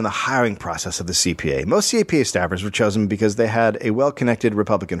you understand the hiring process of the CPA. Most CPA staffers were chosen because they had a well-connected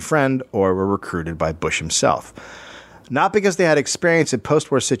Republican friend or were recruited by Bush himself. Not because they had experience in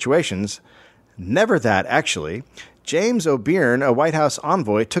post-war situations. Never that, actually. James O'Byrne, a White House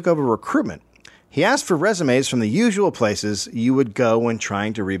envoy, took over recruitment. He asked for resumes from the usual places you would go when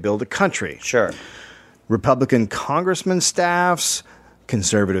trying to rebuild a country. Sure. Republican congressman staffs,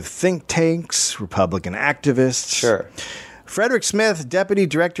 conservative think tanks, Republican activists. Sure. Frederick Smith, deputy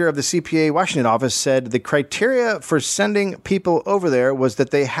director of the CPA Washington office, said the criteria for sending people over there was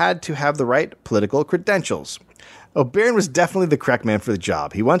that they had to have the right political credentials. O'Beirne was definitely the correct man for the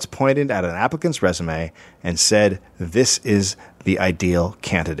job. He once pointed at an applicant's resume and said, "This is the ideal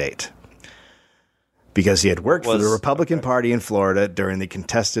candidate." Because he had worked for the Republican Party in Florida during the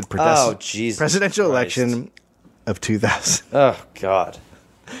contested presidential election of 2000. Oh, God.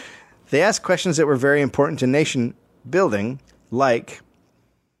 They asked questions that were very important to nation building, like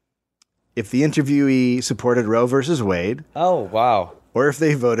if the interviewee supported Roe versus Wade. Oh, wow. Or if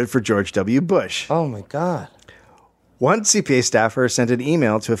they voted for George W. Bush. Oh, my God. One CPA staffer sent an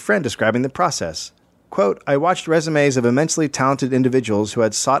email to a friend describing the process. Quote, "I watched resumes of immensely talented individuals who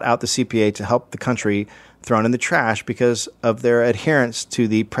had sought out the CPA to help the country thrown in the trash because of their adherence to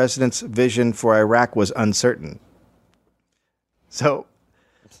the president's vision for Iraq was uncertain." So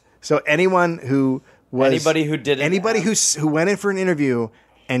anyone who was... Anybody who didn't... Anybody who went in for an interview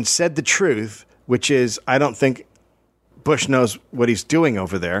and said the truth, which is, I don't think Bush knows what he's doing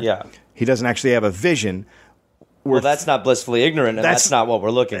over there. Yeah. He doesn't actually have a vision. Well, that's not blissfully ignorant, and that's not what we're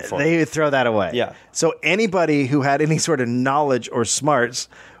looking for. They would throw that away. Yeah. So anybody who had any sort of knowledge or smarts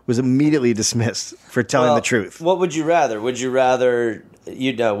was immediately dismissed for telling the truth. What would you rather? Would you rather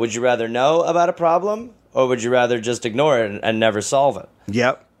know about a problem, or would you rather just ignore it and never solve it?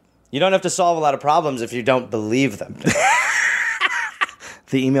 Yep. You don't have to solve a lot of problems if you don't believe them.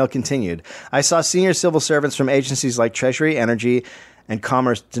 The email continued. "I saw senior civil servants from agencies like Treasury, Energy, and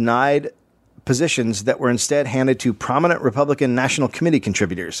Commerce denied positions that were instead handed to prominent Republican National Committee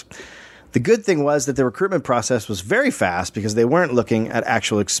contributors. The good thing was that the recruitment process was very fast because they weren't looking at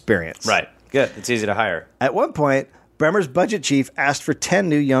actual experience." Right. Good. It's easy to hire. At one point, Bremer's budget chief asked for 10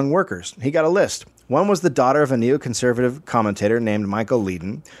 new young workers. He got a list. One was the daughter of a neoconservative commentator named Michael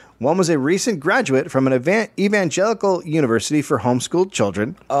Leedon. One was a recent graduate from an evangelical university for homeschooled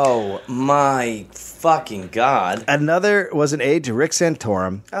children. Oh, my fucking God. Another was an aide to Rick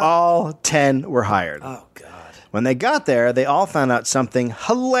Santorum. All 10 were hired. Oh, God. When they got there, they all found out something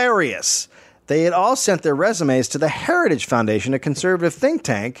hilarious. They had all sent their resumes to the Heritage Foundation, a conservative think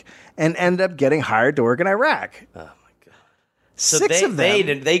tank, and ended up getting hired to work in Iraq. Oh, my God. Six of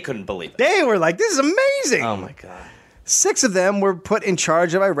them, they couldn't believe it. they were like, this is amazing. Oh, my God. 6 of them were put in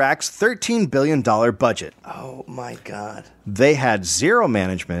charge of Iraq's $13 billion budget. Oh, my God. They had zero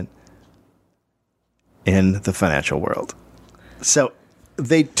management in the financial world. So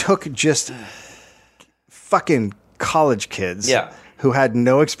they took just fucking college kids who had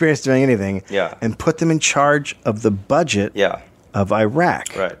no experience doing anything and put them in charge of the budget of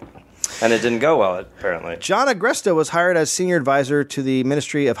Iraq. Right. And it didn't go well, apparently. John Agresta was hired as senior advisor to the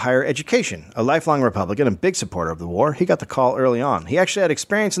Ministry of Higher Education. A lifelong Republican and big supporter of the war, he got the call early on. He actually had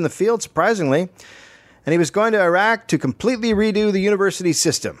experience in the field, surprisingly, and he was going to Iraq to completely redo the university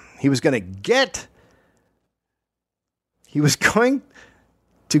system. He was going to get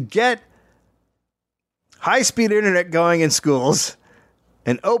high-speed internet going in schools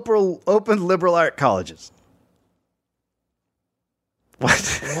and open liberal art colleges.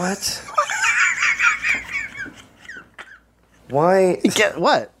 What? Why? Get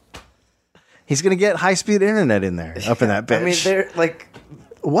what? He's going to get high-speed internet in there, up in that bitch. I mean, they're like...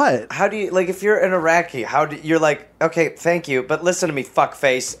 What? How do you... Like, if you're an Iraqi, you're like, okay, thank you, but listen to me,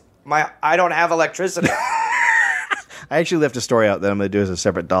 fuckface. I don't have electricity. I actually left a story out that I'm going to do as a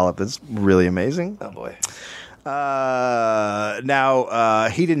separate dollop that's really amazing. Oh, boy. Now,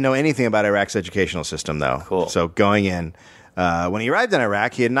 he didn't know anything about Iraq's educational system, though. Cool. So going in... when he arrived in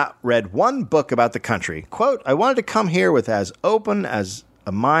Iraq, he had not read one book about the country. Quote, "I wanted to come here with as open as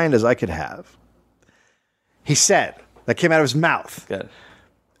a mind as I could have." He said, that came out of his mouth. Good.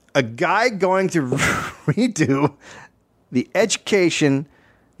 A guy going to redo the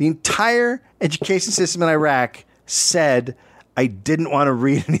entire education system in Iraq said, I didn't want to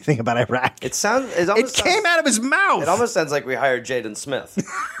read anything about Iraq. It came out of his mouth. It almost sounds like we hired Jaden Smith.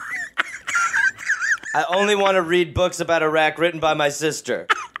 I only want to read books about Iraq written by my sister.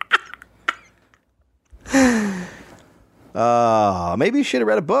 Maybe you should have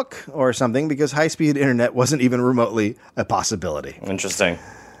read a book or something because high-speed internet wasn't even remotely a possibility. Interesting.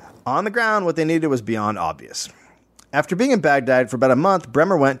 On the ground, what they needed was beyond obvious. After being in Baghdad for about a month,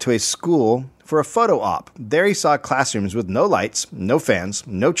 Bremer went to a school for a photo op. There he saw classrooms with no lights, no fans,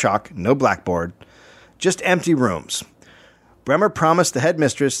 no chalk, no blackboard, just empty rooms. Bremer promised the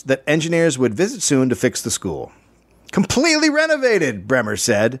headmistress that engineers would visit soon to fix the school. Completely renovated, Bremer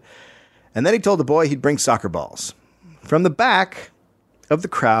said. And then he told the boy he'd bring soccer balls. From the back of the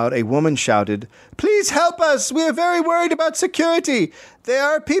crowd, a woman shouted, "Please help us! We are very worried about security. There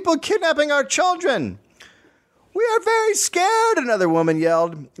are people kidnapping our children." "We are very scared," another woman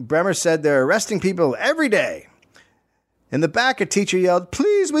yelled. Bremer said they're arresting people every day. In the back, a teacher yelled,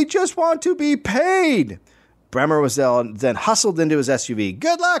 "Please, we just want to be paid." Bremer was then hustled into his SUV.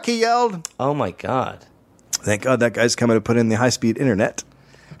 "Good luck," he yelled. Oh my God. Thank God that guy's coming to put in the high-speed internet.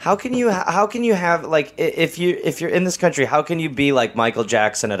 How can you have like if you're in this country, how can you be like Michael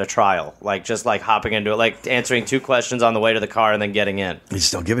Jackson at a trial, like just like hopping into it, like answering 2 questions on the way to the car and then getting in? You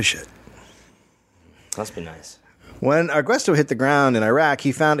just don't give a shit. Must be nice. When Arguesto hit the ground in Iraq,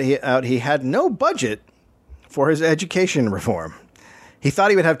 he found out he had no budget for his education reform. He thought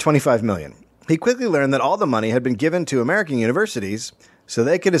he would have $25 million. He quickly learned that all the money had been given to American universities so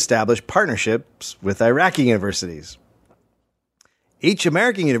they could establish partnerships with Iraqi universities. Each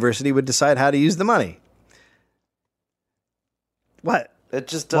American university would decide how to use the money. What? It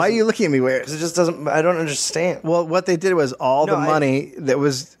just doesn't, why are you looking at me weird? Because it just doesn't. I don't understand. Well, what they did was all the money that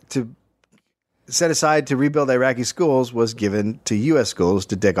was to set aside to rebuild Iraqi schools was given to U.S. schools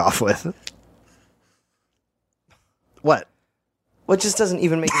to dick off with. What? Well, it just doesn't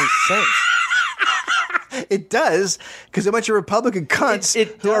even make any sense. It does, because a bunch of Republican cunts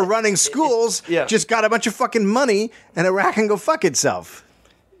who are running schools just got a bunch of fucking money, and Iraq can go fuck itself.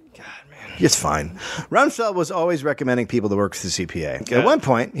 God, man. It's fine. Rumsfeld was always recommending people to work for the CPA. Good. At one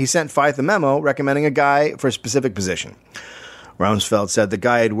point, he sent Feith a memo recommending a guy for a specific position. Rumsfeld said the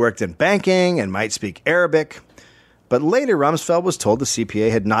guy had worked in banking and might speak Arabic, but later Rumsfeld was told the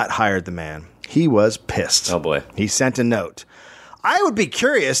CPA had not hired the man. He was pissed. Oh, boy. He sent a note. "I would be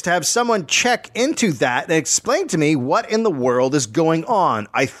curious to have someone check into that and explain to me what in the world is going on.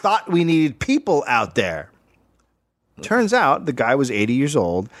 I thought we needed people out there." Turns out the guy was 80 years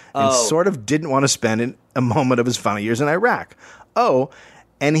old and sort of didn't want to spend a moment of his final years in Iraq. Oh,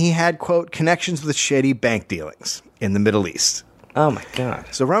 and he had, quote, connections with shady bank dealings in the Middle East. Oh, my God.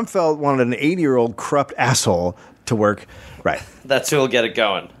 So Rumsfeld wanted an 80-year-old corrupt asshole to work. Right. That's who'll get it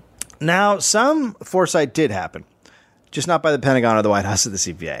going. Now, some foresight did happen. Just not by the Pentagon or the White House or the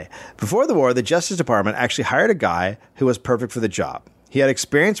CPA. Before the war, the Justice Department actually hired a guy who was perfect for the job. He had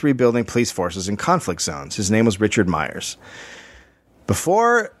experience rebuilding police forces in conflict zones. His name was Richard Myers.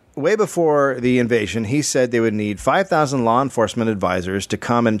 Way before the invasion, he said they would need 5,000 law enforcement advisors to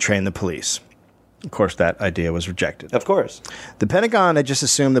come and train the police. Of course, that idea was rejected. Of course. The Pentagon had just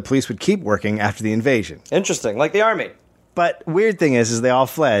assumed the police would keep working after the invasion. Interesting. Like the Army. But weird thing is they all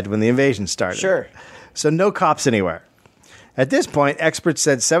fled when the invasion started. Sure. So no cops anywhere. At this point, experts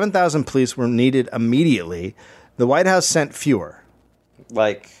said 7,000 police were needed immediately. The White House sent fewer.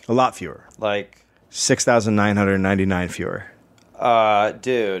 Like? A lot fewer. Like? 6,999 fewer.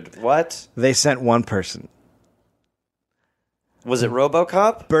 Dude, what? They sent one person. Was it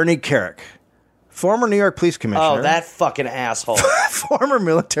RoboCop? Bernie Kerik, former New York police commissioner. Oh, that fucking asshole. Former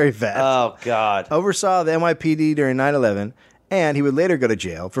military vet. Oh, God. Oversaw the NYPD during 9/11, and he would later go to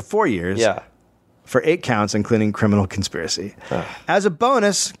jail for 4 years. Yeah. For 8 counts, including criminal conspiracy. As a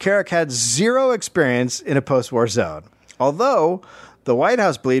bonus, Kerik had 0 experience in a post-war zone, although the White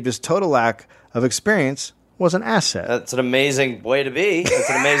House believed his total lack of experience was an asset. That's an amazing way to be. That's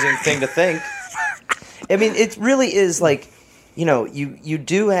an amazing thing to think. I mean, it really is like, you know, you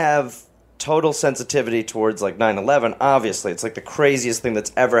do have total sensitivity towards like 9/11, obviously. It's like the craziest thing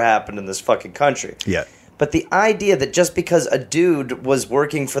that's ever happened in this fucking country. Yeah. But the idea that just because a dude was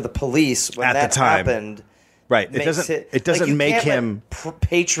working for the police when At that the time. happened, Right. It doesn't you make can't let him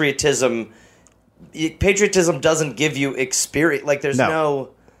patriotism doesn't give you experience. Like there's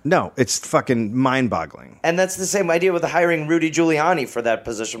no. No, it's fucking mind-boggling. And that's the same idea with hiring Rudy Giuliani for that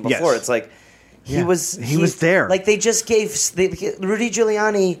position before. Yes. It's like he was there. Like they just gave Rudy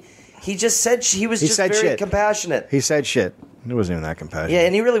Giuliani. He just said he was just very shit. compassionate. He said shit. It wasn't even that compassionate. Yeah,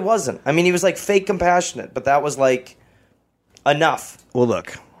 and he really wasn't. I mean, he was like fake compassionate, but that was like enough. Well,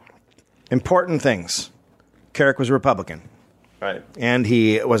 look, important things. Kerik was a Republican. Right. And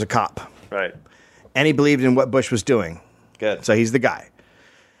he was a cop. Right. And he believed in what Bush was doing. Good. So he's the guy.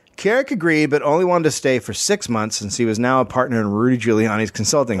 Kerik agreed, but only wanted to stay for 6 months since he was now a partner in Rudy Giuliani's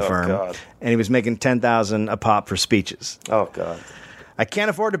consulting firm. God. And he was making $10,000 a pop for speeches. Oh, God. I can't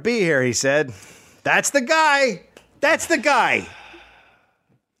afford to be here, he said. That's the guy. That's the guy.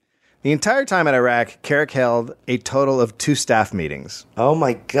 The entire time in Iraq, Kerik held a total of 2 staff meetings. Oh,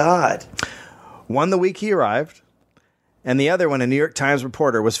 my God. One the week he arrived, and the other when a New York Times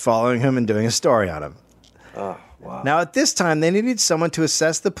reporter was following him and doing a story on him. Oh, wow. Now, at this time, they needed someone to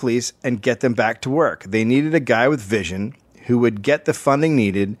assess the police and get them back to work. They needed a guy with vision who would get the funding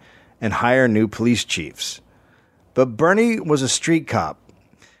needed and hire new police chiefs. But Bernie was a street cop.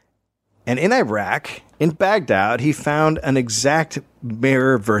 And in Iraq, in Baghdad, he found an exact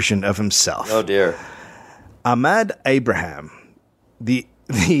mirror version of himself. Oh, dear. Ahmad Abraham, the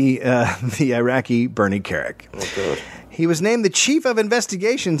Iraqi Bernie Kerik. Oh, good. He was named the Chief of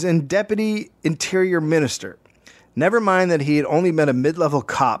Investigations and Deputy Interior Minister. Never mind that he had only been a mid-level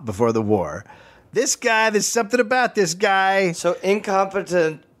cop before the war. This guy, there's something about this guy. So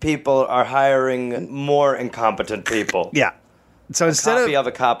incompetent people are hiring more incompetent people. Yeah. So Copy of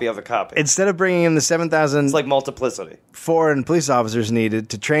a copy of a copy. instead of bringing in the 7,000 It's like multiplicity. foreign police officers needed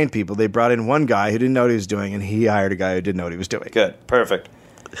to train people, they brought in one guy who didn't know what he was doing, and he hired a guy who didn't know what he was doing. Good. Perfect.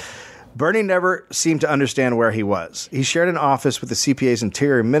 Bernie never seemed to understand where he was. He shared an office with the CPA's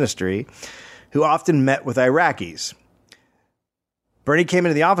Interior Ministry, who often met with Iraqis. Bernie came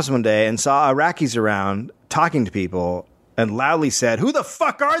into the office one day and saw Iraqis around talking to people and loudly said, "Who the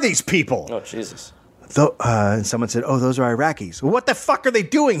fuck are these people?" Oh, Jesus. And someone said, "Oh, those are Iraqis." Well, what the fuck are they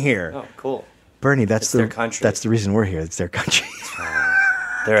doing here? Oh, cool. Bernie, that's It's their country. That's the reason we're here. It's their country.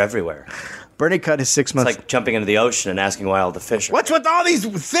 They're everywhere. Bernie cut his 6 months. It's like jumping into the ocean and asking why all the fish are. What's with all these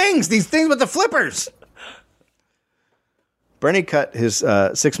things? These things with the flippers. Bernie cut his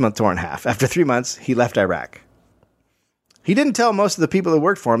 6-month tour in half. After 3 months, he left Iraq. He didn't tell most of the people who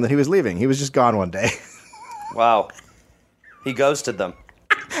worked for him that he was leaving. He was just gone one day. Wow. He ghosted them.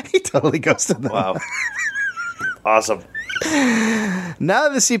 He totally ghosted them. Wow. Awesome. Now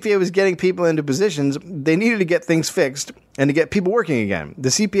that the CPA was getting people into positions, they needed to get things fixed and to get people working again. The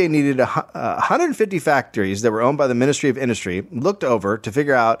CPA needed 150 factories that were owned by the Ministry of Industry looked over to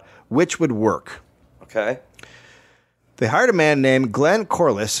figure out which would work. Okay. They hired a man named Glenn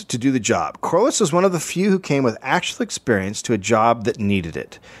Corliss to do the job. Corliss was one of the few who came with actual experience to a job that needed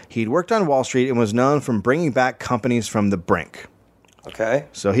it. He'd worked on Wall Street and was known from bringing back companies from the brink. Okay.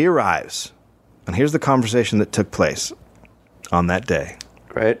 So he arrives, and here's the conversation that took place on that day.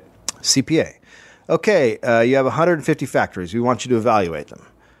 Great. CPA. Okay, you have 150 factories. We want you to evaluate them.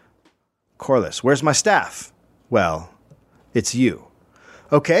 Corliss. Where's my staff? Well, it's you.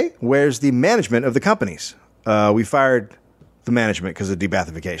 Okay, where's the management of the companies? We fired the management because of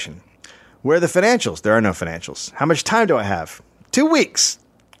debathification. Where are the financials? There are no financials. How much time do I have? 2 weeks.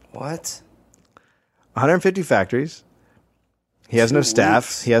 What? 150 factories. He has no 2 staff.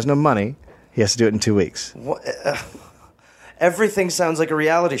 weeks? He has no money. He has to do it in 2 weeks. What? Everything sounds like a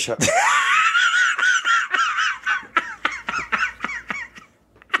reality show.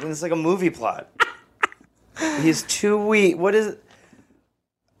 It's like a movie plot. He's 2 weeks. What is it?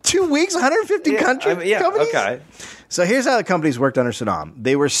 2 weeks, 150 companies? Okay. So here's how the companies worked under Saddam.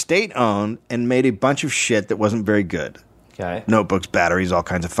 They were state-owned and made a bunch of shit that wasn't very good. Okay. Notebooks, batteries, all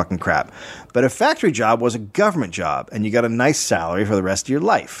kinds of fucking crap. But a factory job was a government job, and you got a nice salary for the rest of your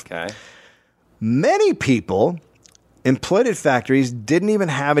life. Okay. Many people employed at factories didn't even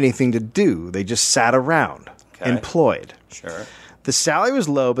have anything to do. They just sat around, employed. Sure. The salary was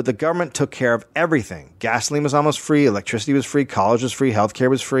low, but the government took care of everything. Gasoline was almost free, electricity was free, college was free, healthcare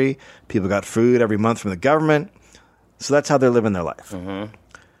was free. People got food every month from the government. So that's how they're living their life. Mm-hmm.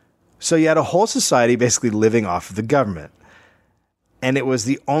 So you had a whole society basically living off of the government. And it was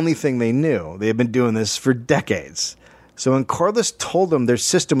the only thing they knew. They had been doing this for decades. So when Corliss told them their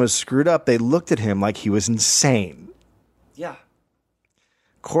system was screwed up, they looked at him like he was insane. Yeah.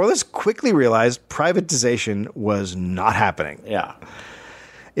 Corliss quickly realized privatization was not happening. Yeah.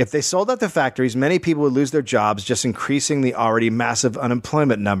 If they sold out the factories, many people would lose their jobs, just increasing the already massive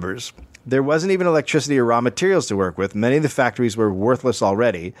unemployment numbers. There wasn't even electricity or raw materials to work with. Many of the factories were worthless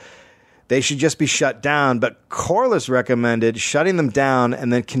already. They should just be shut down, but Corliss recommended shutting them down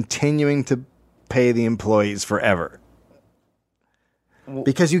and then continuing to pay the employees forever.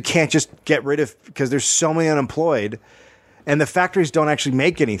 Because you can't just get rid of, because there's so many unemployed, and the factories don't actually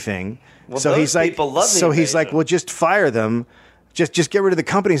make anything. Well, so those he's like, people love the invasion. well, just fire them, just get rid of the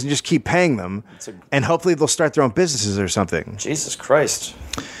companies and just keep paying them, and hopefully they'll start their own businesses or something. Jesus Christ.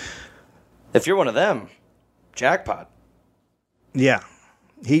 If you're one of them, jackpot. Yeah.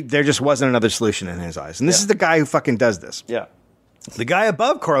 There just wasn't another solution in his eyes. And this is the guy who fucking does this. Yeah. The guy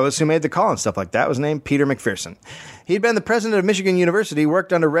above Corliss who made the call and stuff like that was named Peter McPherson. He'd been the president of Michigan University,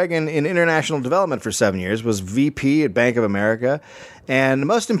 worked under Reagan in international development for 7 years, was VP at Bank of America, and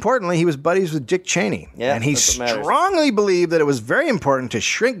most importantly, he was buddies with Dick Cheney. Yeah, and he that's what matters. strongly believed that it was very important to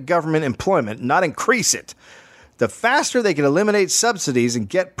shrink government employment, not increase it. The faster they could eliminate subsidies and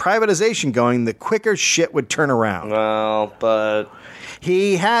get privatization going, the quicker shit would turn around. Well, but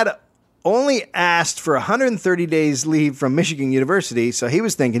He had only asked for 130 days leave from Michigan University, so he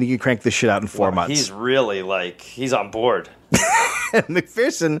was thinking he could crank this shit out in 4 months. he's really he's on board. And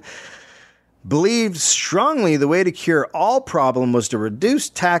McPherson believed strongly the way to cure all problem was to reduce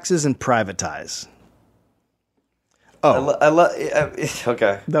taxes and privatize. I love.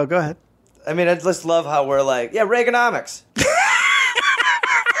 Okay. No, go ahead. I mean, I just love how we're like, yeah, Reaganomics.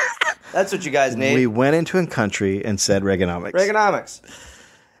 That's what you guys need. We went into a country and said Reaganomics. Reaganomics.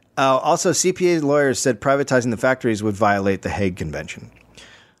 Also, CPA lawyers said privatizing the factories would violate the Hague Convention.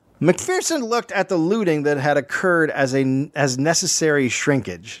 McPherson looked at the looting that had occurred as necessary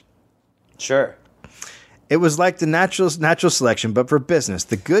shrinkage. Sure. It was like the natural selection, but for business.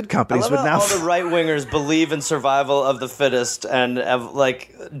 The good companies would now. All the right wingers believe in survival of the fittest and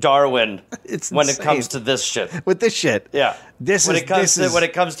like Darwin. It's when insane. it comes to this shit. With this shit. Yeah. When it comes to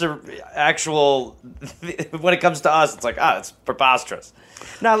us, it's like, it's preposterous.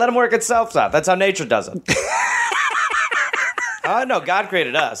 No, let them work itself out. That's how nature does it. Oh no, God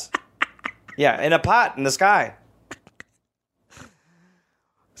created us. Yeah, in a pot in the sky.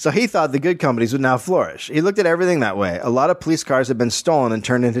 So he thought the good companies would now flourish. He looked at everything that way. A lot of police cars had been stolen and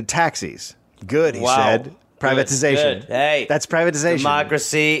turned into taxis. Good, he said. Privatization. Good. Hey, that's privatization.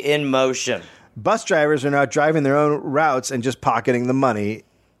 Democracy in motion. Bus drivers are now driving their own routes and just pocketing the money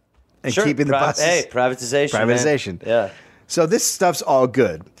and keeping the buses. Hey, privatization. Privatization. Man. Yeah. So this stuff's all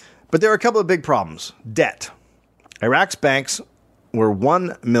good. But there were a couple of big problems. Debt. Iraq's banks were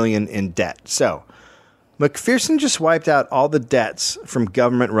 $1 million in debt. So McPherson just wiped out all the debts from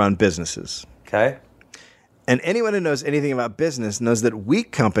government-run businesses. Okay. And anyone who knows anything about business knows that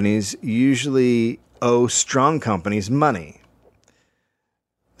weak companies usually owe strong companies money.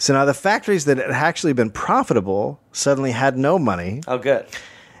 So now the factories that had actually been profitable suddenly had no money. Oh, good.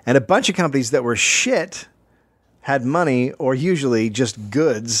 And a bunch of companies that were shit had money or usually just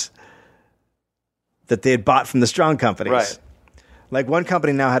goods that they had bought from the strong companies. Right. Like one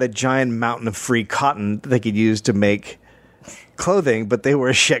company now had a giant mountain of free cotton that they could use to make clothing, but they were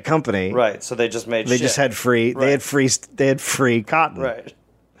a shit company. Right. So they just made They shit. just had free. Right. They had free cotton. Right.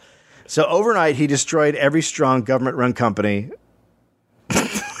 So overnight, he destroyed every strong government-run company.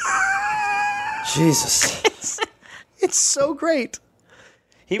 Jesus. It's so great.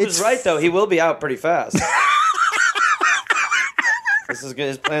 He was right, though. He will be out pretty fast. This is good.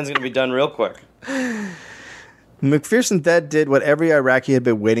 His plan's going to be done real quick. McPherson then did what every Iraqi had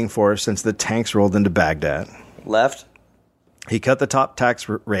been waiting for since the tanks rolled into Baghdad. Left. He cut the top tax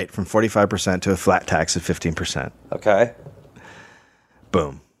rate from 45% to a flat tax of 15%. Okay.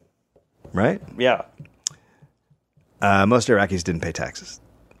 Boom. Right? Yeah. Most Iraqis didn't pay taxes.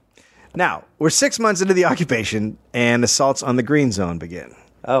 Now, we're 6 months into the occupation, and assaults on the Green Zone begin.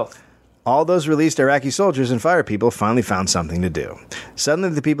 Oh. All those released Iraqi soldiers and fire people finally found something to do. Suddenly,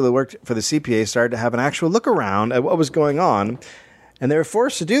 the people who worked for the CPA started to have an actual look around at what was going on, and they were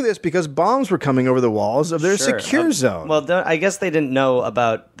forced to do this because bombs were coming over the walls of their secure zone. Well, I guess they didn't know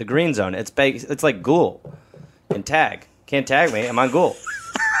about the Green Zone. It's like Ghoul and Tag. Can't tag me. I'm on Ghoul.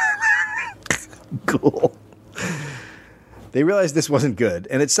 Cool. They realized this wasn't good,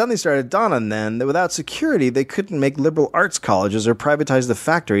 and it suddenly started to dawn on them that without security, they couldn't make liberal arts colleges or privatize the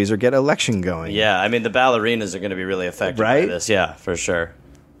factories or get election going. Yeah, I mean, the ballerinas are going to be really affected Right? by this. Yeah, for sure.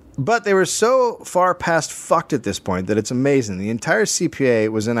 But they were so far past fucked at this point that it's amazing. The entire CPA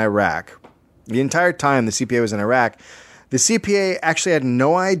was in Iraq. The entire time the CPA was in Iraq, the CPA actually had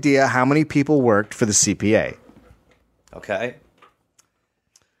no idea how many people worked for the CPA. Okay.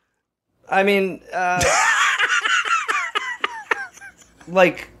 I mean,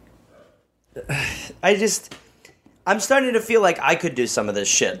 like, I'm starting to feel like I could do some of this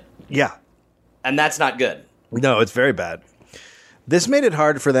shit. Yeah. And that's not good. No, it's very bad. This made it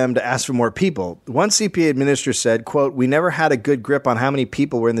hard for them to ask for more people. One CPA administrator said, quote, "We never had a good grip on how many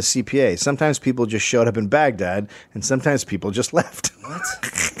people were in the CPA. Sometimes people just showed up in Baghdad, and sometimes people just left." What?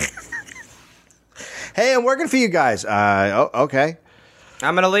 Hey, I'm working for you guys. Okay.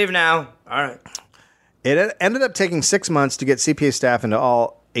 I'm going to leave now. All right. It ended up taking 6 months to get CPA staff into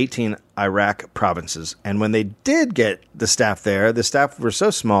all 18 Iraq provinces. And when they did get the staff there, the staff were so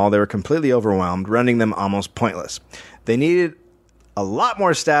small they were completely overwhelmed, rendering them almost pointless. They needed a lot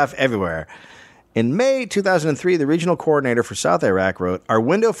more staff everywhere. In May 2003, the regional coordinator for South Iraq wrote, "Our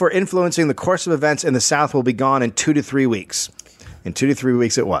window for influencing the course of events in the South will be gone in 2 to 3 weeks." In 2 to 3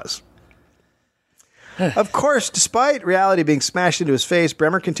 weeks it was. Of course, despite reality being smashed into his face,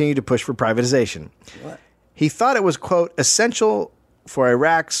 Bremer continued to push for privatization. What? He thought it was, quote, essential for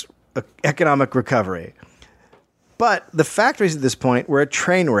Iraq's economic recovery. But the factories at this point were a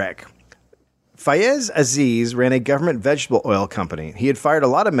train wreck. Fayez Aziz ran a government vegetable oil company. He had fired a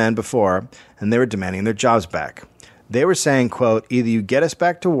lot of men before, and they were demanding their jobs back. They were saying, quote, "Either you get us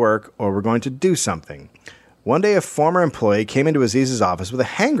back to work or we're going to do something." One day, a former employee came into Aziz's office with a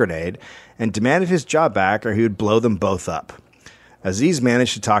hand grenade and demanded his job back or he would blow them both up. Aziz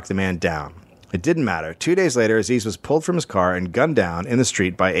managed to talk the man down. It didn't matter. 2 days later, Aziz was pulled from his car and gunned down in the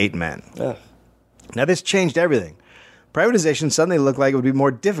street by 8 men. Ugh. Now, this changed everything. Privatization suddenly looked like it would be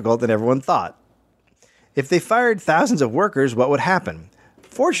more difficult than everyone thought. If they fired thousands of workers, what would happen?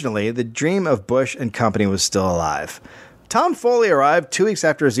 Fortunately, the dream of Bush and company was still alive. Tom Foley arrived 2 weeks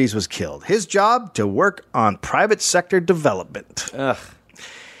after Aziz was killed. His job, to work on private sector development. Ugh.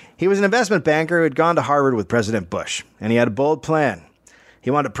 He was an investment banker who had gone to Harvard with President Bush, and he had a bold plan. He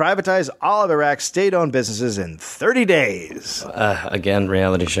wanted to privatize all of Iraq's state-owned businesses in 30 days. Again,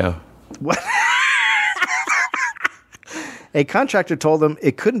 reality show. What? A contractor told him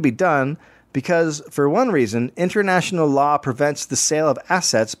it couldn't be done because, for one reason, international law prevents the sale of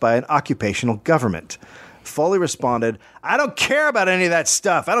assets by an occupational government. Foley responded, "I don't care about any of that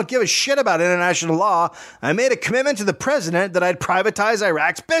stuff. I don't give a shit about international law. I made a commitment to the president that I'd privatize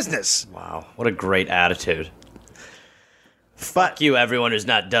Iraq's business." Wow, what a great attitude. But, Fuck you, everyone who's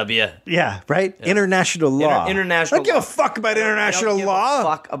not W. yeah, right? Yeah. International law. International I don't give law. a fuck about international I don't give law. a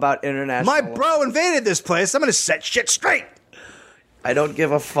fuck about international My law. bro invaded this place. I'm going to set shit straight. I don't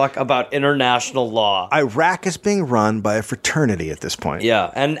give a fuck about international law. Iraq is being run by a fraternity at this point.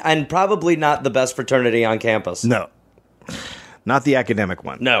 Yeah, and probably not the best fraternity on campus. No. Not the academic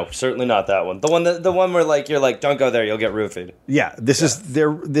one. No, certainly not that one. The one where like you're like, don't go there, you'll get roofied. Yeah,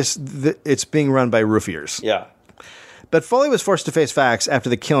 it's being run by roofiers. Yeah. But Foley was forced to face facts after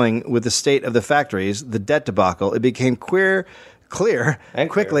the killing with the state of the factories, the debt debacle. It became clear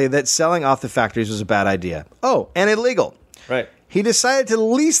quickly that selling off the factories was a bad idea. Oh, and illegal. Right. He decided to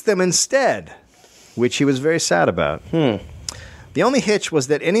lease them instead, which he was very sad about. The only hitch was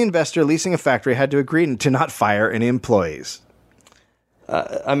that any investor leasing a factory had to agree to not fire any employees.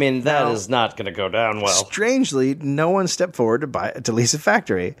 I mean, that is not going to go down well. Strangely, no one stepped forward to lease a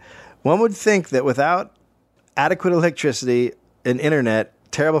factory. One would think that without adequate electricity, an internet,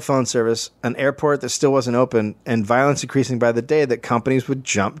 terrible phone service, an airport that still wasn't open, and violence increasing by the day, that companies would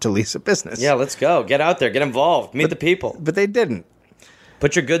jump to lease a business. Yeah, let's go. Get out there. Get involved. Meet the people. But they didn't.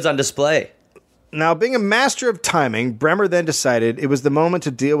 Put your goods on display. Now, being a master of timing, Bremer then decided it was the moment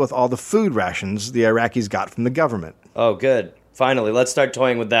to deal with all the food rations the Iraqis got from the government. Oh, good. Finally, let's start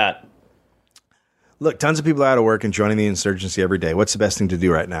toying with that. Look, tons of people are out of work and joining the insurgency every day. What's the best thing to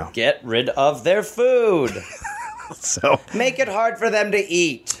do right now? Get rid of their food. So make it hard for them to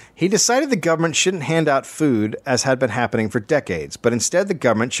eat. He decided the government shouldn't hand out food, as had been happening for decades, but instead the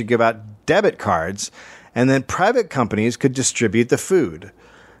government should give out debit cards, and then private companies could distribute the food.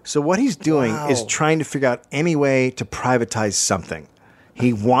 So what he's doing is trying to figure out any way to privatize something.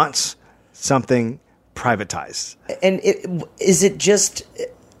 He wants something privatized. And is it just...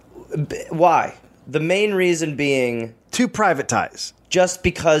 Why? The main reason being... To privatize. Just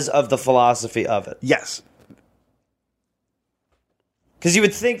because of the philosophy of it. Yes. Because you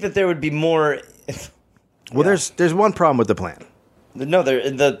would think that there would be more... Well, there's one problem with the plan. No,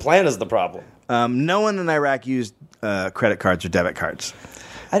 the plan is the problem. No one in Iraq used credit cards or debit cards.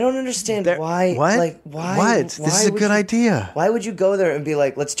 I don't understand why. What? Like, why? What? This is a good idea. Why would you go there and be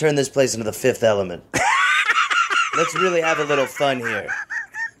like, let's turn this place into the Fifth Element? Let's really have a little fun here.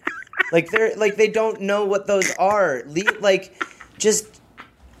 They don't know what those are. You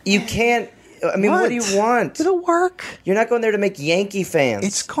can't. I mean, what do you want? It'll work. You're not going there to make Yankee fans.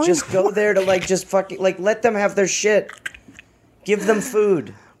 It's going just to go work. there to just fucking let them have their shit. Give them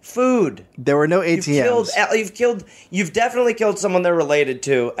food. Food. There were no ATMs. You've definitely killed someone they're related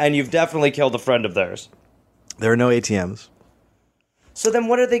to, and you've definitely killed a friend of theirs. There were no ATMs. So then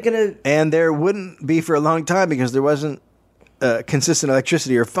what are they going to... And there wouldn't be for a long time because there wasn't consistent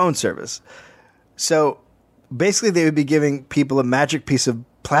electricity or phone service. So basically they would be giving people a magic piece of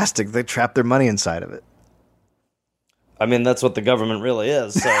plastic that trapped their money inside of it. I mean, that's what the government really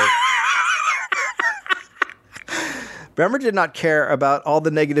is, so... Bremer did not care about all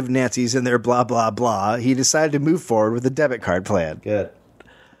the negative Nazis and their blah, blah, blah. He decided to move forward with a debit card plan. Good.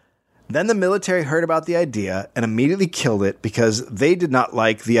 Then the military heard about the idea and immediately killed it because they did not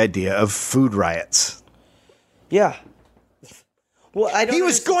like the idea of food riots. Yeah. Well, He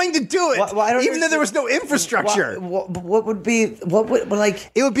was going to do it, even though there was no infrastructure. What would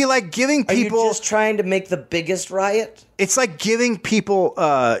like... It would be like giving people... Are you just trying to make the biggest riot? It's like giving people,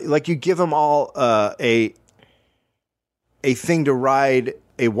 like you give them all a thing to ride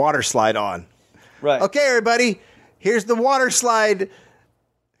a water slide on. Right. Okay, everybody, here's the water slide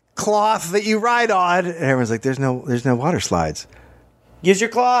cloth that you ride on. And everyone's like, there's no water slides. Use your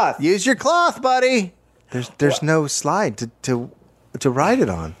cloth. Use your cloth, buddy. There's no slide to ride it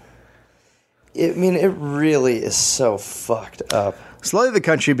on. I mean, it really is so fucked up. Slowly, the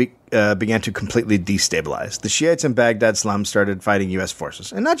country began to completely destabilize. The Shiites in Baghdad slums started fighting U.S.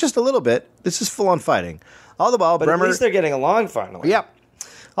 forces. And not just a little bit. This is full-on fighting. All the while, But Bremer... at least they're getting along finally. Yep.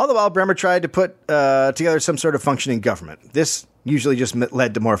 All the while, Bremer tried to put together some sort of functioning government. This usually just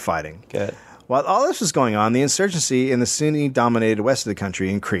led to more fighting. Good. While all this was going on, the insurgency in the Sunni-dominated west of the country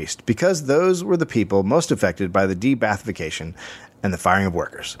increased because those were the people most affected by the de-Baathification and the firing of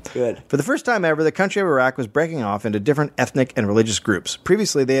workers. Good. For the first time ever, the country of Iraq was breaking off into different ethnic and religious groups.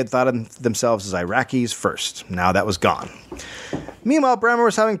 Previously, they had thought of themselves as Iraqis first. Now that was gone. Meanwhile, Bremer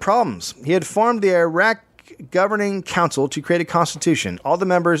was having problems. He had formed the Iraq Governing Council to create a constitution. All the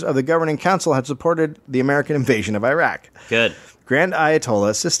members of the Governing Council had supported the American invasion of Iraq. Good. Grand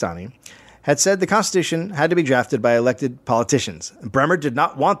Ayatollah Sistani had said the Constitution had to be drafted by elected politicians. Bremer did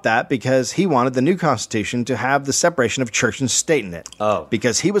not want that because he wanted the new Constitution to have the separation of church and state in it. Oh.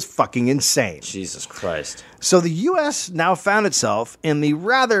 Because he was fucking insane. Jesus Christ. So the U.S. now found itself in the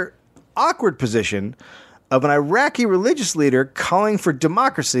rather awkward position of an Iraqi religious leader calling for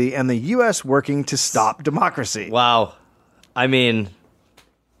democracy and the U.S. working to stop democracy. Wow. I mean,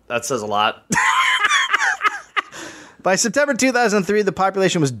 that says a lot. By September 2003, the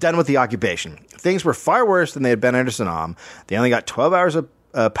population was done with the occupation. Things were far worse than they had been under Saddam. They only got 12 hours of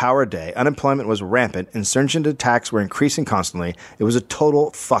power a day. Unemployment was rampant. Insurgent attacks were increasing constantly. It was a total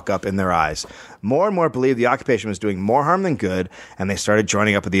fuck-up in their eyes. More and more believed the occupation was doing more harm than good, and they started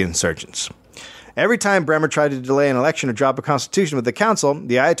joining up with the insurgents. Every time Bremer tried to delay an election or drop a constitution with the council,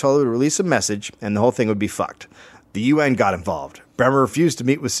 the Ayatollah would release a message, and the whole thing would be fucked. The UN got involved. Bremer refused to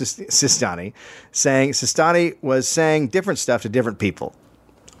meet with Sistani, saying Sistani was saying different stuff to different people.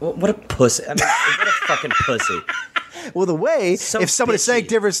 What a pussy. I mean, what a fucking pussy. Well, the way, So if somebody's saying bitchy.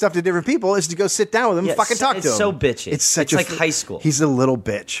 different stuff to different people, is to go sit down with them Yeah, and fucking talk to it's them. so bitchy. It's such It's like high school. He's a little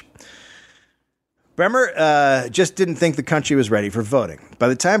bitch. Bremer just didn't think the country was ready for voting. By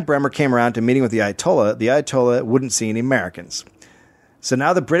the time Bremer came around to meeting with the Ayatollah wouldn't see any Americans. So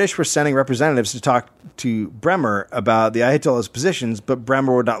now the British were sending representatives to talk to Bremer about the Ayatollah's positions, but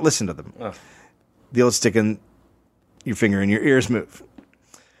Bremer would not listen to them. The old sticking your finger in your ears move.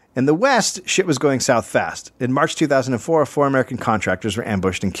 In the West, shit was going south fast. In March 2004, 4 American contractors were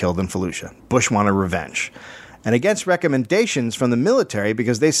ambushed and killed in Fallujah. Bush wanted revenge. And against recommendations from the military,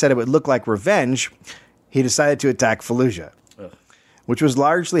 because they said it would look like revenge, he decided to attack Fallujah, which was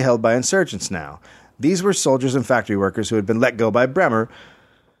largely held by insurgents now. These were soldiers and factory workers who had been let go by Bremer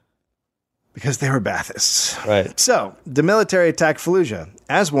because they were Baathists. Right. So, the military attacked Fallujah.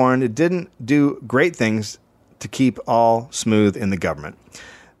 As warned, it didn't do great things to keep all smooth in the government.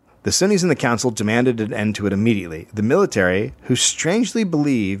 The Sunnis in the council demanded an end to it immediately. The military, who strangely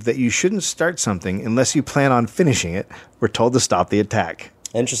believed that you shouldn't start something unless you plan on finishing it, were told to stop the attack.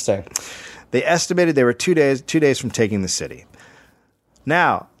 Interesting. They estimated they were 2 days from taking the city.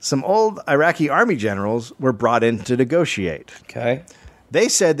 Now, some old Iraqi army generals were brought in to negotiate. Okay. They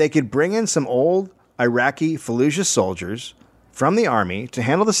said they could bring in some old Iraqi Fallujah soldiers from the army to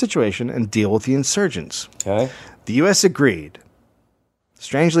handle the situation and deal with the insurgents. Okay. The U.S. agreed.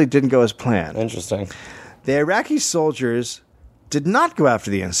 Strangely, it didn't go as planned. Interesting. The Iraqi soldiers did not go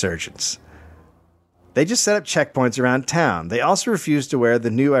after the insurgents. They just set up checkpoints around town. They also refused to wear the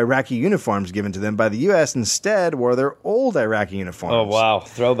new Iraqi uniforms given to them by the U.S. Instead, wore their old Iraqi uniforms. Oh, wow.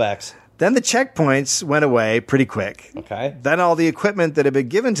 Throwbacks. Then the checkpoints went away pretty quick. Okay. Then all the equipment that had been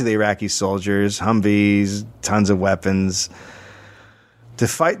given to the Iraqi soldiers, Humvees, tons of weapons, to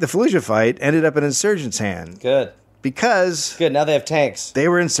fight the Fallujah fight, ended up in insurgents' hands. Good. Because Good. Now they have tanks. they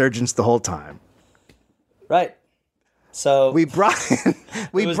were insurgents the whole time. Right. So We brought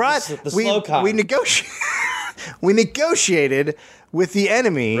we was brought the we slow con. we negotiated we negotiated with the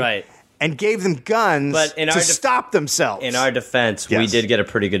enemy, Right. and gave them guns But in to our stop themselves. in our defense, we Yes. did get a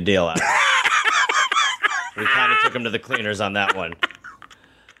pretty good deal out of it. We kind of took them to the cleaners on that one.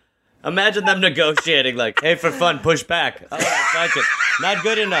 Imagine them negotiating like, hey, for fun, push back. All right, fuck it. Not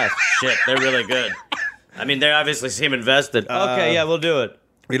good enough. Shit, they're really good. I mean, they obviously seem invested. Okay, yeah, we'll do it.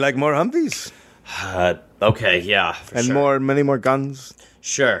 we like more Humvees Okay, yeah, for and sure. many more guns.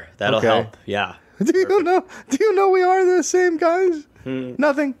 Sure, that'll Okay. help. Yeah. Do you know we are the same guys? Hmm.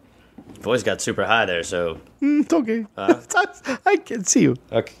 Nothing. Voice got super high there, so It's okay. I can see you.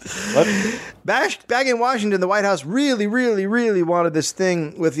 Okay. What? Back in Washington, the White House really, really, really wanted this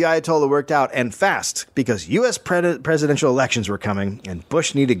thing with the Ayatollah worked out, and fast, because U.S. presidential elections were coming, and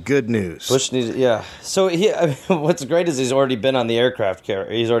Bush needed good news. Bush needs, yeah. So what's great is he's already been on the aircraft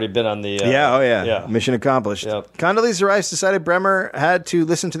carrier. He's already been on the. Yeah. Mission accomplished. Yep. Condoleezza Rice decided Bremer had to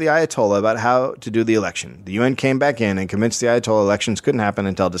listen to the Ayatollah about how to do the election. The UN came back in and convinced the Ayatollah elections couldn't happen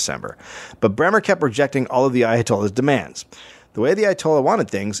until December. But Bremer kept rejecting all of the Ayatollah's demands. The way the Ayatollah wanted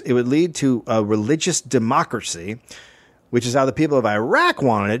things, it would lead to a religious democracy, which is how the people of Iraq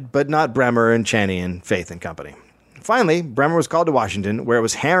wanted it, but not Bremer and Cheney and Faith and company. Finally, Bremer was called to Washington, where it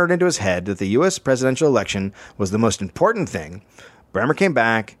was hammered into his head that the U.S. presidential election was the most important thing. Bremer came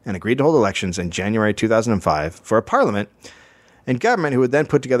back and agreed to hold elections in January 2005 for a parliament and government who would then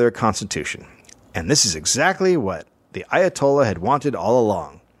put together a constitution. And this is exactly what the Ayatollah had wanted all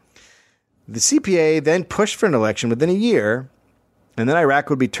along. The CPA then pushed for an election within a year, and then Iraq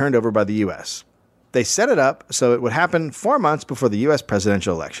would be turned over by the U.S. They set it up so it would happen 4 months before the U.S.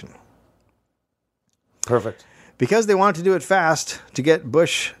 presidential election. Perfect. Because they wanted to do it fast to get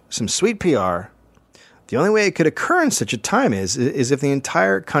Bush some sweet PR, the only way it could occur in such a time is if the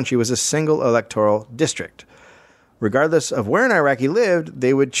entire country was a single electoral district. Regardless of where in Iraq he lived,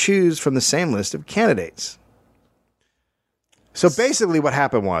 they would choose from the same list of candidates. So basically what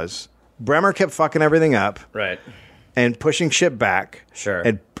happened was Bremer kept fucking everything up. Right. And pushing shit back. Sure.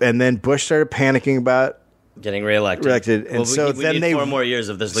 And then Bush started panicking about getting reelected. And so we then need 4 more years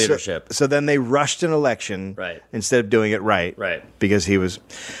of this leadership. So then they rushed an election. Right. Instead of doing it right. Right. Because he was...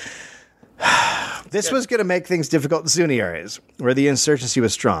 This was going to make things difficult in Sunni areas, where the insurgency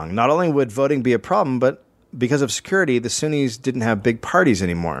was strong. Not only would voting be a problem, but because of security, the Sunnis didn't have big parties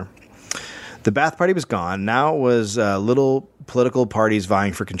anymore. The Ba'ath Party was gone. Now it was little political parties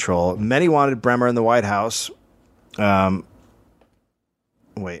vying for control. Many wanted Bremer in the White House. Many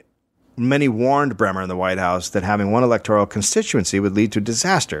warned Bremer in the White House that having one electoral constituency would lead to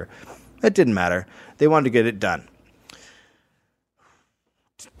disaster. It didn't matter. They wanted to get it done.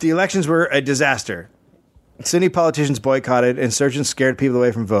 The elections were a disaster. Sunni politicians boycotted. Insurgents scared people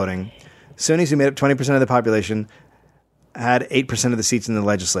away from voting. Sunnis, who made up 20% of the population, had 8% of the seats in the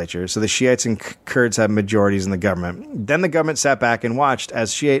legislature. So the Shiites and Kurds had majorities in the government. Then the government sat back and watched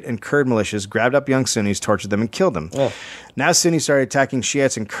as Shiite and Kurd militias grabbed up young Sunnis, tortured them, and killed them. Yeah. Now Sunnis started attacking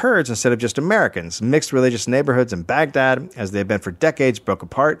Shiites and Kurds instead of just Americans. Mixed religious neighborhoods in Baghdad, as they had been for decades, broke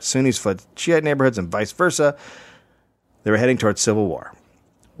apart. Sunnis fled Shiite neighborhoods and vice versa. They were heading towards civil war.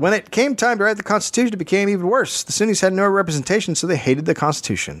 When it came time to write the Constitution, it became even worse. The Sunnis had no representation, so they hated the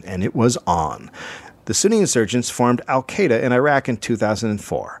Constitution, and it was on. The Sunni insurgents formed al-Qaeda in Iraq in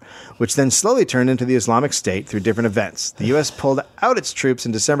 2004, which then slowly turned into the Islamic State through different events. The U.S. pulled out its troops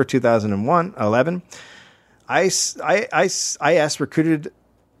in December 2011. IS recruited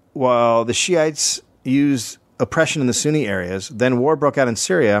while the Shiites used oppression in the Sunni areas. Then war broke out in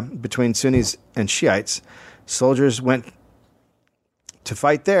Syria between Sunnis and Shiites. Soldiers went to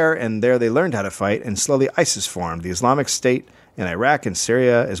fight there, and there they learned how to fight, and slowly ISIS formed. The Islamic State in Iraq and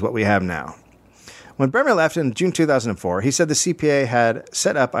Syria is what we have now. When Bremer left in June 2004, he said the CPA had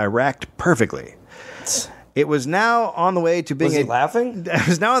set up Iraq perfectly. It was now on the way to being laughing? It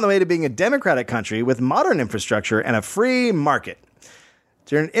was now on the way to being a democratic country with modern infrastructure and a free market.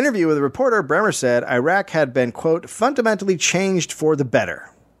 During an interview with a reporter, Bremer said Iraq had been, quote, fundamentally changed for the better.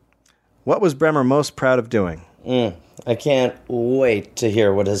 What was Bremer most proud of doing? I can't wait to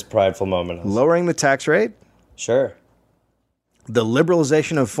hear what his prideful moment is. Lowering the tax rate. Sure. The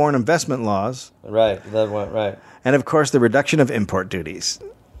liberalization of foreign investment laws. Right, that went right. And, of course, the reduction of import duties.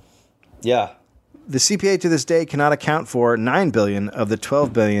 Yeah. The CPA to this day cannot account for $9 billion of the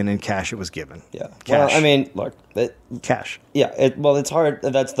 $12 billion in cash it was given. Yeah. Cash. Well, I mean, look. Cash. Yeah, it's hard.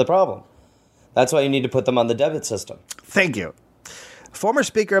 That's the problem. That's why you need to put them on the debit system. Thank you. Former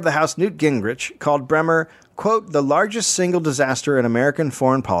Speaker of the House Newt Gingrich called Bremer, quote, the largest single disaster in American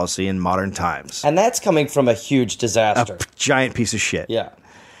foreign policy in modern times. And that's coming from a huge disaster. A giant piece of shit. Yeah.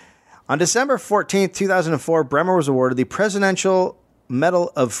 On December 14th, 2004, Bremer was awarded the Presidential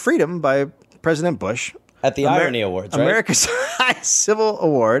Medal of Freedom by President Bush. At the Irony Awards, right? America's highest civil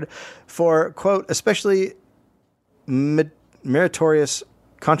award for, quote, especially meritorious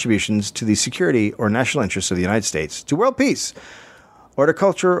contributions to the security or national interests of the United States, to world peace,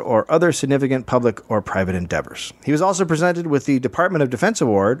 horticulture, or other significant public or private endeavors. He was also presented with the Department of Defense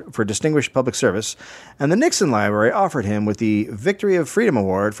Award for Distinguished Public Service, and the Nixon Library offered him with the Victory of Freedom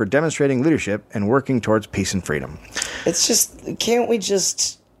Award for demonstrating leadership and working towards peace and freedom. It's just, can't we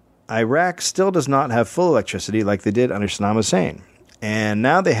just... Iraq still does not have full electricity like they did under Saddam Hussein. And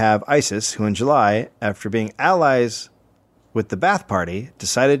now they have ISIS, who in July, after being allies with the Ba'ath Party,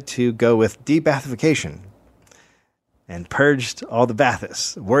 decided to go with debathification and purged all the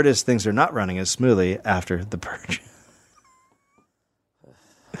Ba'athists. Word is things are not running as smoothly after the purge.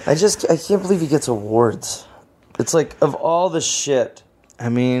 I can't believe he gets awards. It's like, of all the shit I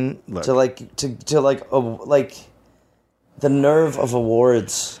mean, look. to the nerve of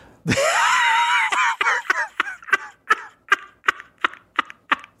awards.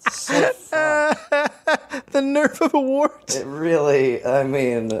 So fun. The nerve of awards. It really, I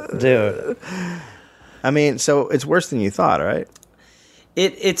mean, dude. I mean, so it's worse than you thought, right?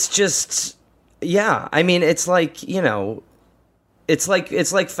 It's just, yeah. I mean, it's like, you know, it's like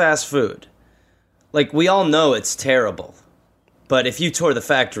fast food. Like, we all know it's terrible. But if you tore the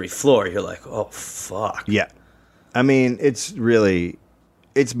factory floor, you're like, oh, fuck. Yeah. I mean, it's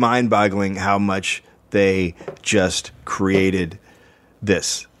mind-boggling how much they just created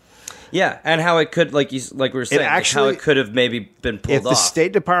this. Yeah, and how it could, like we were saying, how it could have maybe been pulled off. If off. the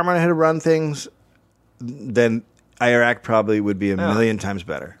State Department had run things, then Iraq probably would be a million times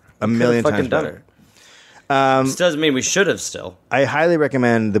better. A million times better. This doesn't mean we should have still. I highly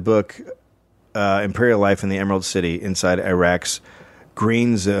recommend the book Imperial Life in the Emerald City Inside Iraq's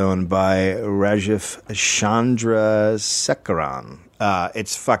Green Zone by Rajiv Chandrasekaran.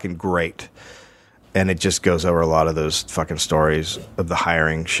 It's fucking great. And it just goes over a lot of those fucking stories of the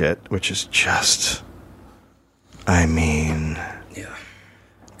hiring shit, which is just, I mean, Yeah.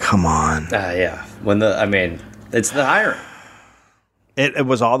 come on. Yeah. It's the hiring. It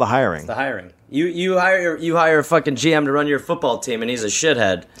was all the hiring. The hiring. You hire a fucking GM to run your football team, and he's a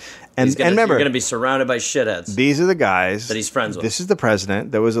shithead. And remember, you're going to be surrounded by shitheads. These are the guys that he's friends with. This is the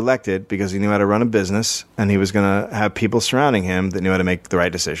president that was elected because he knew how to run a business, and he was going to have people surrounding him that knew how to make the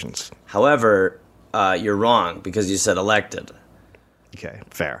right decisions. However, you're wrong because you said elected. Okay,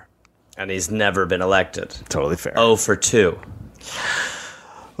 fair. And he's never been elected. Totally fair. 0 for 2.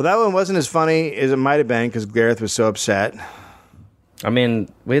 Well, that one wasn't as funny as it might have been because Gareth was so upset. I mean,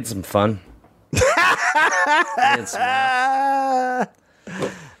 we had some fun. We had some laughs.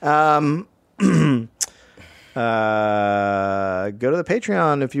 Go to the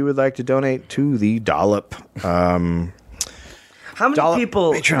Patreon if you would like to donate to the Dollop. How many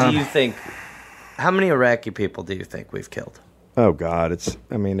people do you think? How many Iraqi people do you think we've killed? Oh God, it's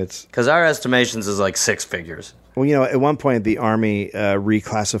Because our estimations is like 6 figures. Well, you know, at one point the Army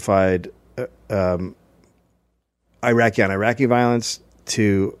reclassified Iraqi on Iraqi violence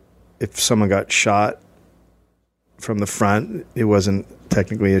to if someone got shot from the front, it wasn't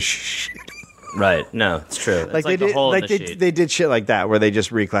technically a shooting. Right. No, it's true. It's like they a hole in the did, sheet. they did shit like that where they just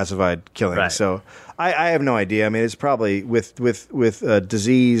reclassified killing. Right. So I have no idea. I mean, it's probably with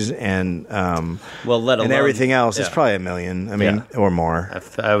disease and let alone everything else. It's probably 1 million. I mean, or more.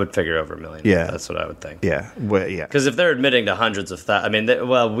 I would figure over 1 million. Yeah, that's what I would think. Yeah, well, yeah. Because if they're admitting to hundreds of thousands, I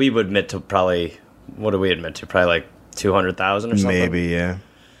mean, we would admit to probably. What do we admit to? Probably like 200,000 or something. Maybe, yeah.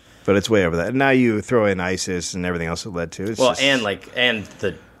 But it's way over that. Now you throw in ISIS and everything else it led to. It's just,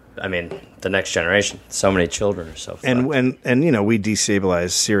 the next generation. So many children are so fucked. And you know, we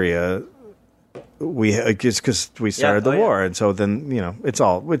destabilized Syria. Just because we started the war, and so then you know it's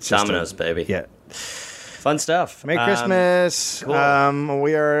dominoes, baby. Yeah, fun stuff. Merry Christmas. Cool.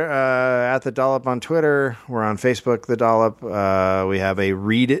 We are at the Dollop on Twitter. We're on Facebook, the Dollop. We have a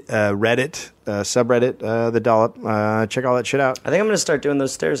Reddit subreddit, the Dollop. Check all that shit out. I think I'm going to start doing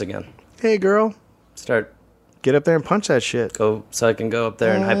those stairs again. Hey, girl, get up there and punch that shit. So I can go up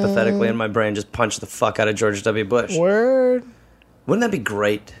there and hypothetically in my brain just punch the fuck out of George W. Bush. Word. Wouldn't that be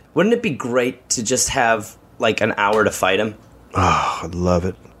great? Wouldn't it be great to just have like an hour to fight him? Oh, I'd love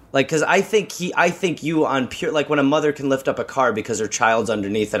it. Like, because I think you on pure, like when a mother can lift up a car because her child's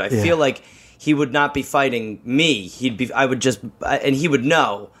underneath it, I feel like he would not be fighting me. And he would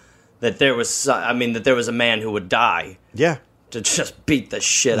know that there was a man who would die. Yeah. To just beat the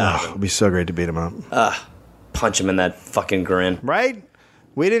shit out of him. It'd be so great to beat him up. Punch him in that fucking grin. Right?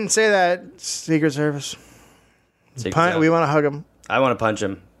 We didn't say that, Secret Service. We want to hug him. I want to punch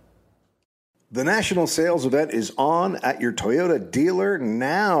him. The national sales event is on at your Toyota dealer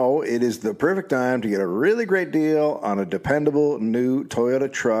now. It is the perfect time to get a really great deal on a dependable new Toyota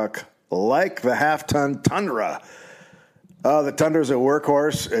truck like the half-ton Tundra. The Tundra is a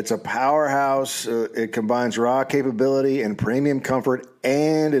workhorse. It's a powerhouse. It combines raw capability and premium comfort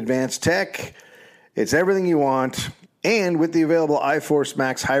and advanced tech. It's everything you want. And with the available iForce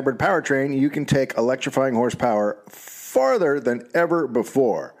Max hybrid powertrain, you can take electrifying horsepower farther than ever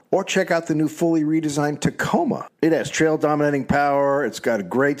before. Or check out the new fully redesigned Tacoma. It has trail-dominating power. It's got a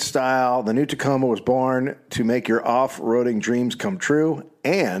great style. The new Tacoma was born to make your off-roading dreams come true.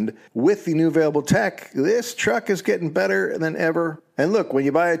 And with the new available tech, this truck is getting better than ever. And look, when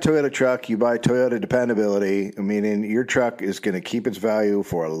you buy a Toyota truck, you buy Toyota dependability, meaning your truck is going to keep its value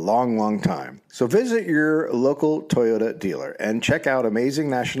for a long, long time. So visit your local Toyota dealer and check out amazing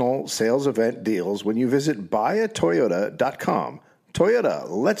national sales event deals when you visit buyatoyota.com. Toyota,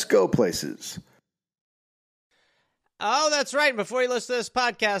 let's go places. Oh, that's right. Before you listen to this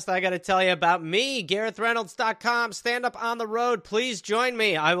podcast, I got to tell you about me, GarethReynolds.com. Stand Up on the Road. Please join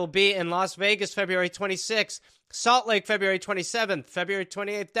me. I will be in Las Vegas February 26th, Salt Lake February 27th, February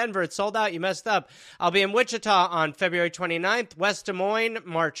 28th, Denver. It's sold out. You messed up. I'll be in Wichita on February 29th, West Des Moines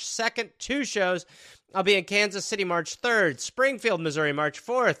March 2nd, 2 shows. I'll be in Kansas City March 3rd, Springfield, Missouri March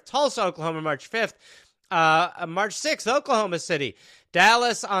 4th, Tulsa, Oklahoma March 5th. March 6th, Oklahoma City.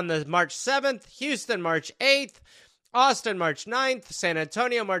 Dallas on the March 7th. Houston, March 8th. Austin, March 9th. San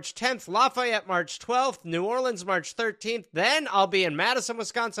Antonio, March 10th. Lafayette, March 12th. New Orleans, March 13th. Then I'll be in Madison,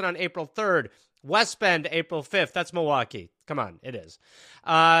 Wisconsin on April 3rd. West Bend, April 5th. That's Milwaukee. Come on, it is.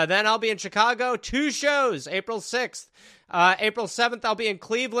 Then I'll be in Chicago. 2 shows, April 6th. April 7th, I'll be in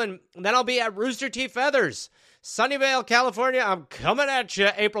Cleveland. Then I'll be at Rooster Teeth Feathers. Sunnyvale, California, I'm coming at you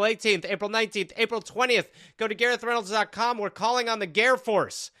April 18th, April 19th, April 20th. Go to GarethReynolds.com. We're calling on the Gare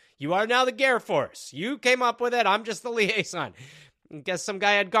Force. You are now the Gare Force. You came up with it. I'm just the liaison. Guess some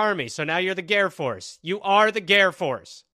guy had Garmy, so now you're the Gare Force. You are the Gare Force.